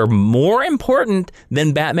Alfred are more important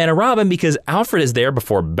than Batman and Robin because Alfred is there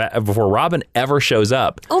before Robin ever shows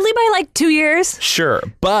up. Only by like 2 years. Sure,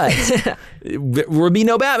 but there would be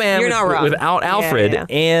no Batman without Alfred. Yeah.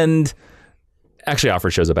 And actually,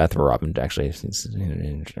 Alfred shows up after Robin. Actually,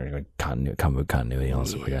 continuity.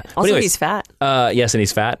 Also, he's fat. Yes, and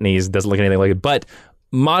he's fat, and he doesn't look anything like it. But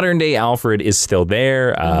modern day Alfred is still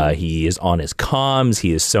there. He is on his comms.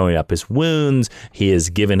 He is sewing up his wounds. He has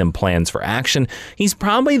given him plans for action. He's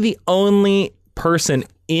probably the only person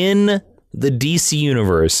in the DC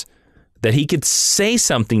universe that he could say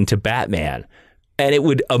something to Batman and it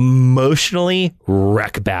would emotionally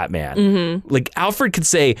wreck Batman. Like Alfred could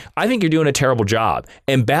say, I think you're doing a terrible job.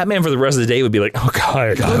 And Batman for the rest of the day would be like, oh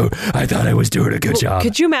God, I thought I was doing a good job.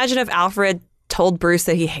 Could you imagine if Alfred told Bruce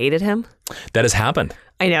that he hated him? That has happened.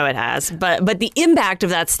 I know it has, but the impact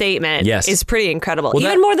of that statement is pretty incredible. Well,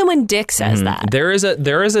 even more than when Dick says that. There is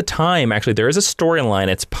a time, actually, there is a storyline.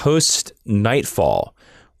 It's post Nightfall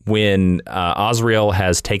when Azrael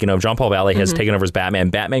has taken over. John Paul Valley has taken over as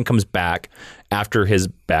Batman. Batman comes back after his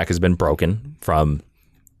back has been broken from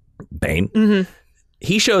Bane.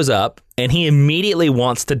 He shows up and he immediately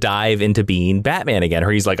wants to dive into being Batman again. Or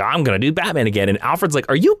he's like, I'm going to do Batman again. And Alfred's like,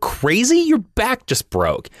 are you crazy? Your back just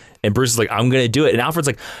broke. And Bruce is like, I'm going to do it. And Alfred's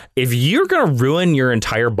like, if you're going to ruin your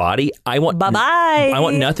entire body, I want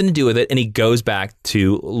nothing to do with it. And he goes back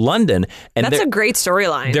to London. And that's a great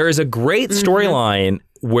storyline. There is a great storyline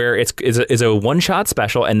where it's a one-shot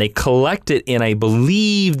special, and they collect it in, I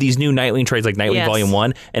believe, these new Nightwing trades, like Nightwing Volume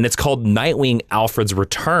 1, and it's called Nightwing Alfred's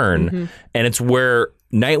Return, and it's where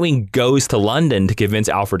Nightwing goes to London to convince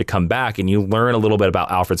Alfred to come back, and you learn a little bit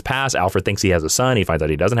about Alfred's past. Alfred thinks he has a son. He finds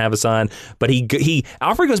out he doesn't have a son, but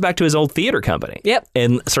Alfred goes back to his old theater company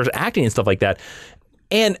and starts acting and stuff like that.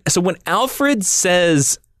 And so when Alfred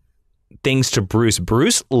says things to Bruce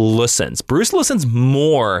listens. Bruce listens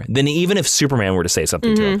more than even if Superman were to say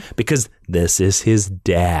something to him, because this is his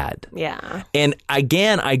dad. Yeah. And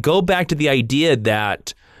again, I go back to the idea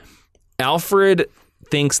that Alfred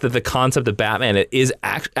thinks that the concept of Batman is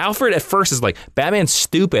Alfred at first is like, Batman's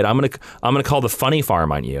stupid. I'm gonna call the funny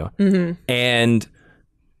farm on you. And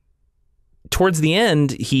towards the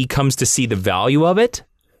end, he comes to see the value of it.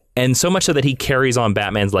 And so much so that he carries on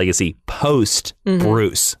Batman's legacy post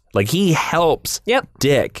Bruce. Like he helps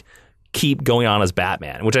Dick keep going on as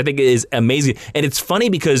Batman, which I think is amazing. And it's funny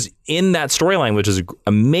because in that storyline, which is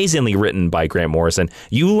amazingly written by Grant Morrison,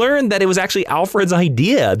 you learn that it was actually Alfred's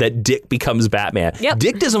idea that Dick becomes Batman.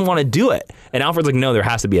 Dick doesn't want to do it. And Alfred's like, no, there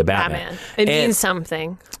has to be a Batman. It means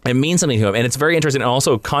something. It means something to him. And it's very interesting. And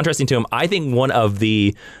also contrasting to him, I think one of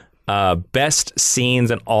the best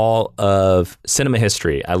scenes in all of cinema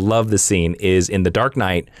history, I love this scene, is in The Dark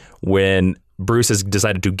Knight when Bruce has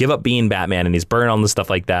decided to give up being Batman and he's burning all this stuff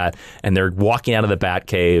like that, and they're walking out of the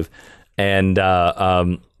Batcave, and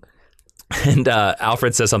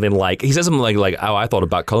Alfred says something like, oh, I thought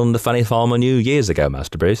about calling the funny farm on you years ago,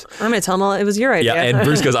 Master Bruce. I'm going to tell him it was your idea. Yeah, and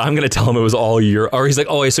Bruce goes, I'm going to tell him it was all your, or he's like,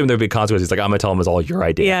 oh, I assume there'd be consequences. He's like, I'm going to tell him it was all your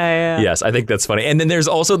idea. Yeah. Yes, I think that's funny. And then there's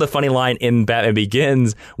also the funny line in Batman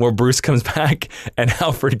Begins where Bruce comes back and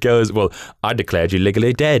Alfred goes, well, I declared you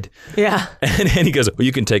legally dead. Yeah. And he goes, well,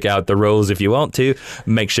 you can take out the rolls if you want to.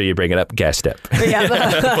 Make sure you bring it up gas step. Yeah.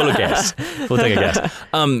 Full of gas. Full tank of gas.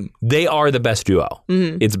 They are the best duo.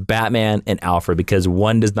 It's Batman and Alfred, because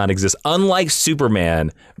one does not exist. Unlike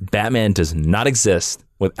Superman, Batman does not exist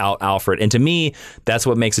without Alfred. And to me, that's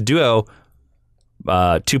what makes a duo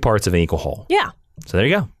two parts of an equal whole. Yeah. So there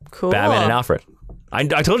you go. Cool. Batman and Alfred. I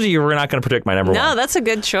told you were not going to predict my number one. No, that's a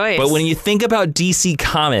good choice. But when you think about DC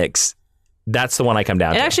Comics, that's the one I come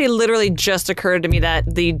down to. It actually literally just occurred to me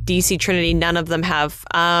that the DC Trinity, none of them have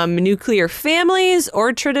nuclear families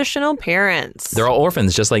or traditional parents. They're all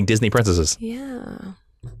orphans, just like Disney princesses. Yeah.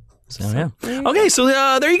 So, yeah. Okay, so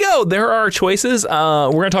there you go. There are our choices. We're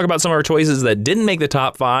going to talk about some of our choices that didn't make the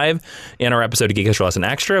top 5 in our episode of Geek History Lesson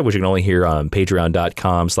Extra, which you can only hear on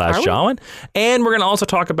patreon.com/Jawiin. And we're going to also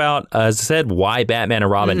talk about, as I said, why Batman and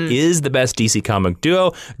Robin is the best DC comic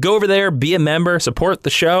duo. Go over there, be a member, support the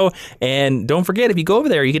show. And don't forget, if you go over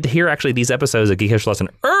there, you get to hear actually these episodes of Geek History Lesson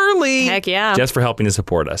early. Heck yeah. Just for helping to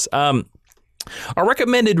support us. Our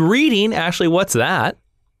recommended reading, Ashley, what's that?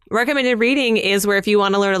 Recommended reading is where if you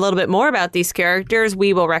want to learn a little bit more about these characters,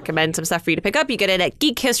 we will recommend some stuff for you to pick up. You get it at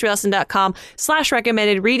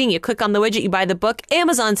geekhistorylesson.com/recommended reading. You click on the widget, you buy the book.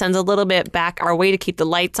 Amazon sends a little bit back our way to keep the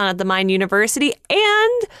lights on at the Mind University.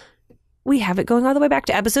 And we have it going all the way back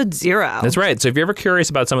to episode 0. That's right. So if you're ever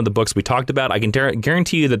curious about some of the books we talked about, I can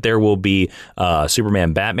guarantee you that there will be a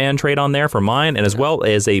Superman Batman trade on there for mine, and as well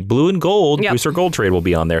as a blue and gold Booster Gold trade will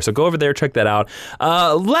be on there. So go over there, check that out.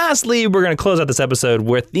 Lastly, we're going to close out this episode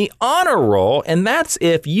with the honor roll, and that's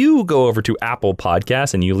if you go over to Apple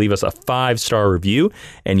Podcasts and you leave us a 5-star review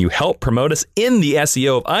and you help promote us in the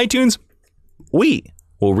SEO of iTunes, we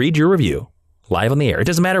will read your review live on the air. It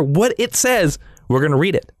doesn't matter what it says, we're going to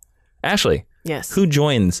read it. Ashley, yes. Who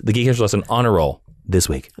joins the Geek History Lesson honor roll this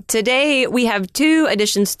week? Today, we have 2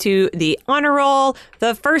 additions to the honor roll.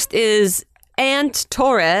 The first is Ant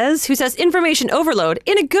Torres, who says information overload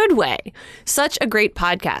in a good way. Such a great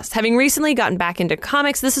podcast. Having recently gotten back into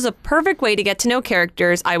comics, this is a perfect way to get to know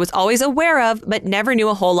characters I was always aware of, but never knew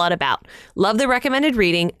a whole lot about. Love the recommended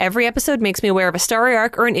reading. Every episode makes me aware of a story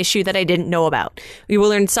arc or an issue that I didn't know about. We will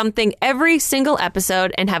learn something every single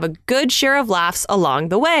episode and have a good share of laughs along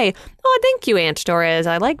the way. Oh, thank you, Ant Torres.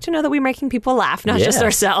 I like to know that we're making people laugh, not just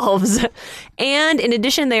ourselves. And in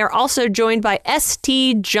addition, they are also joined by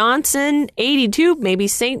St. Johnson 82, maybe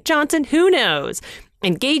St. Johnson, who knows?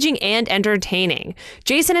 Engaging and entertaining.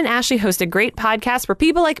 Jason and Ashley host a great podcast for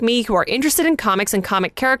people like me who are interested in comics and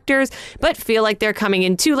comic characters, but feel like they're coming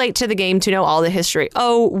in too late to the game to know all the history.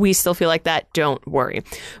 Oh, we still feel like that. Don't worry.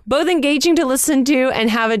 Both engaging to listen to and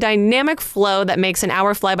have a dynamic flow that makes an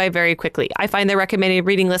hour fly by very quickly. I find their recommended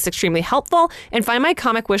reading list extremely helpful and find my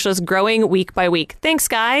comic wish list growing week by week. Thanks,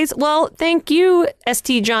 guys. Well, thank you,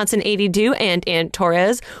 St. Johnson 82 and Ant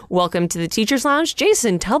Torres. Welcome to the Teacher's Lounge.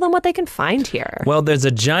 Jason, tell them what they can find here. Well, there's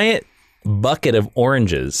a giant bucket of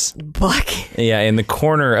oranges. Yeah, in the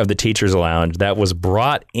corner of the Teacher's Lounge that was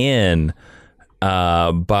brought in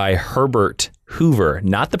by Herbert Hoover,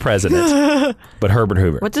 not the president, but Herbert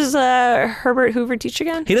Hoover. What does Herbert Hoover teach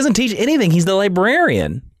again? He doesn't teach anything. He's the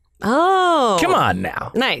librarian. Oh. Come on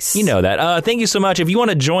now. Nice. You know that. Thank you so much. If you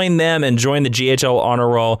want to join them and join the GHL Honor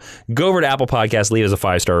Roll, go over to Apple Podcasts, leave us a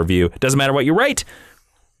 5-star review. Doesn't matter what you write.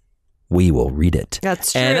 We will read it.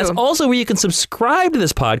 That's true. And that's also where you can subscribe to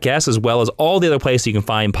this podcast, as well as all the other places you can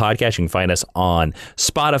find podcasts. You can find us on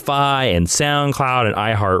Spotify and SoundCloud and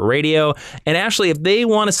iHeartRadio. And Ashley, if they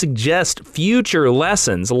want to suggest future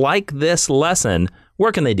lessons like this lesson,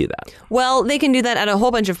 where can they do that? Well, they can do that at a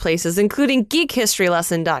whole bunch of places, including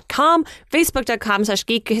geekhistorylesson.com,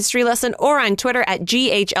 facebook.com/geekhistorylesson, or on Twitter at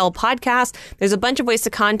GHL Podcast. There's a bunch of ways to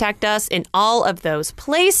contact us in all of those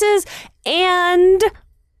places. And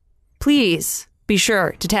please be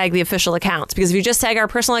sure to tag the official accounts, because if you just tag our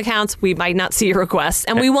personal accounts, we might not see your requests,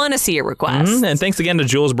 and we want to see your requests. And thanks again to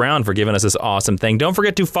Jules Brown for giving us this awesome thing. Don't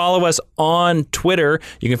forget to follow us on Twitter.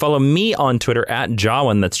 You can follow me on Twitter at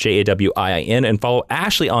Jawiin, that's Jawiin, and follow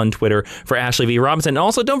Ashley on Twitter for Ashley V. Robinson. And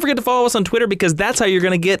also, don't forget to follow us on Twitter, because that's how you're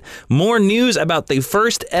going to get more news about the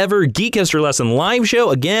first ever Geek History Lesson live show.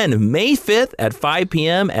 Again, May 5th at 5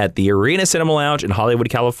 p.m. at the Arena Cinema Lounge in Hollywood,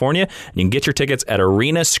 California. And you can get your tickets at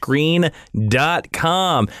arenascreen.com.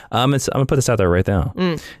 I'm going to put this out there right now.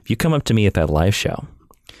 If you come up to me at that live show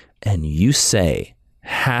and you say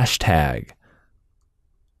hashtag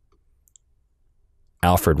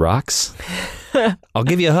Alfred Rocks, I'll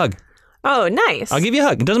give you a hug. Oh, nice. I'll give you a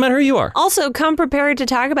hug. It doesn't matter who you are. Also, come prepared to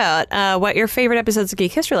talk about what your favorite episodes of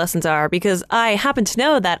Geek History Lessons are, because I happen to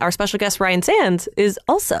know that our special guest, Ryan Sands, is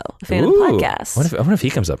also a fan of the podcast. I wonder if he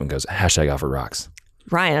comes up and goes, hashtag Alfred Rocks.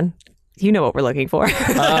 Ryan, you know what we're looking for.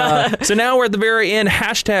 So now we're at the very end.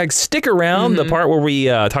 Hashtag stick around, the part where we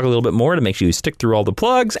talk a little bit more to make sure you stick through all the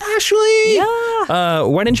plugs. Ashley! Yeah.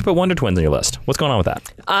 Why didn't you put Wonder Twins on your list? What's going on with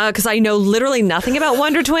that? Because I know literally nothing about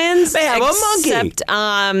Wonder Twins. They have a monkey. Except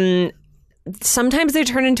sometimes they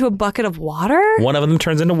turn into a bucket of water. One of them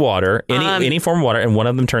turns into water, any form of water, and one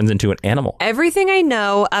of them turns into an animal. Everything I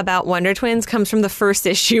know about Wonder Twins comes from the first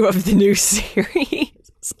issue of the new series.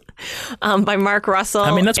 By Mark Russell.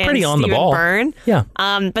 I mean, that's pretty on the Stephen ball. Byrne. Yeah.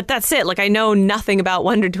 But that's it. Like, I know nothing about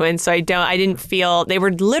Wonder Twins, so I didn't feel they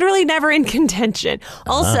were literally never in contention.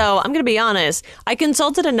 Also, I'm going to be honest. I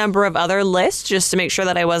consulted a number of other lists just to make sure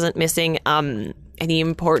that I wasn't missing any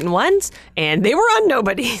important ones, and they were on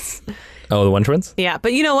nobody's. Oh, the Wonder Twins? Yeah,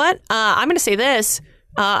 but you know what? I'm going to say this.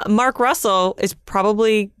 Mark Russell is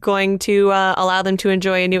probably going to allow them to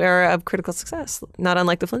enjoy a new era of critical success, not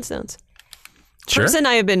unlike the Flintstones. Sure. Person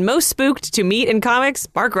I have been most spooked to meet in comics,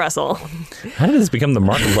 Mark Russell. How did this become the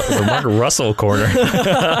Mark Russell corner?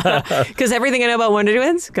 Because everything I know about Wonder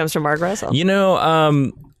Twins comes from Mark Russell. You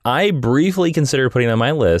know, I briefly considered putting on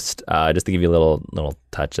my list, just to give you a little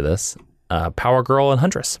touch of this, Power Girl and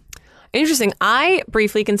Huntress. Interesting. I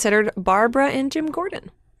briefly considered Barbara and Jim Gordon.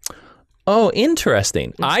 Oh,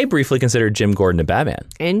 interesting. I briefly considered Jim Gordon and Batman.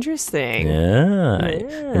 Interesting. Yeah.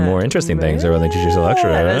 And more interesting things are when they teach you so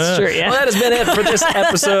extra. That's true, yeah. Well, that has been it for this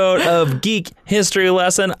episode of Geek History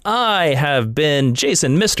Lesson. I have been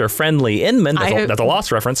Jason, Mr. Friendly Inman. That's a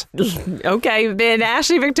Lost reference. Okay, been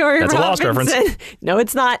Ashley Victoria That's Robinson. a Lost reference. No,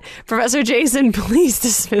 it's not. Professor Jason, please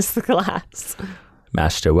dismiss the class.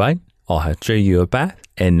 Master Wayne, I have drew you a bath,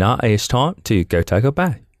 and now it's time to go take a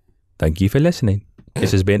bath. Thank you for listening.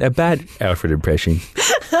 This has been a bad Alfred impression.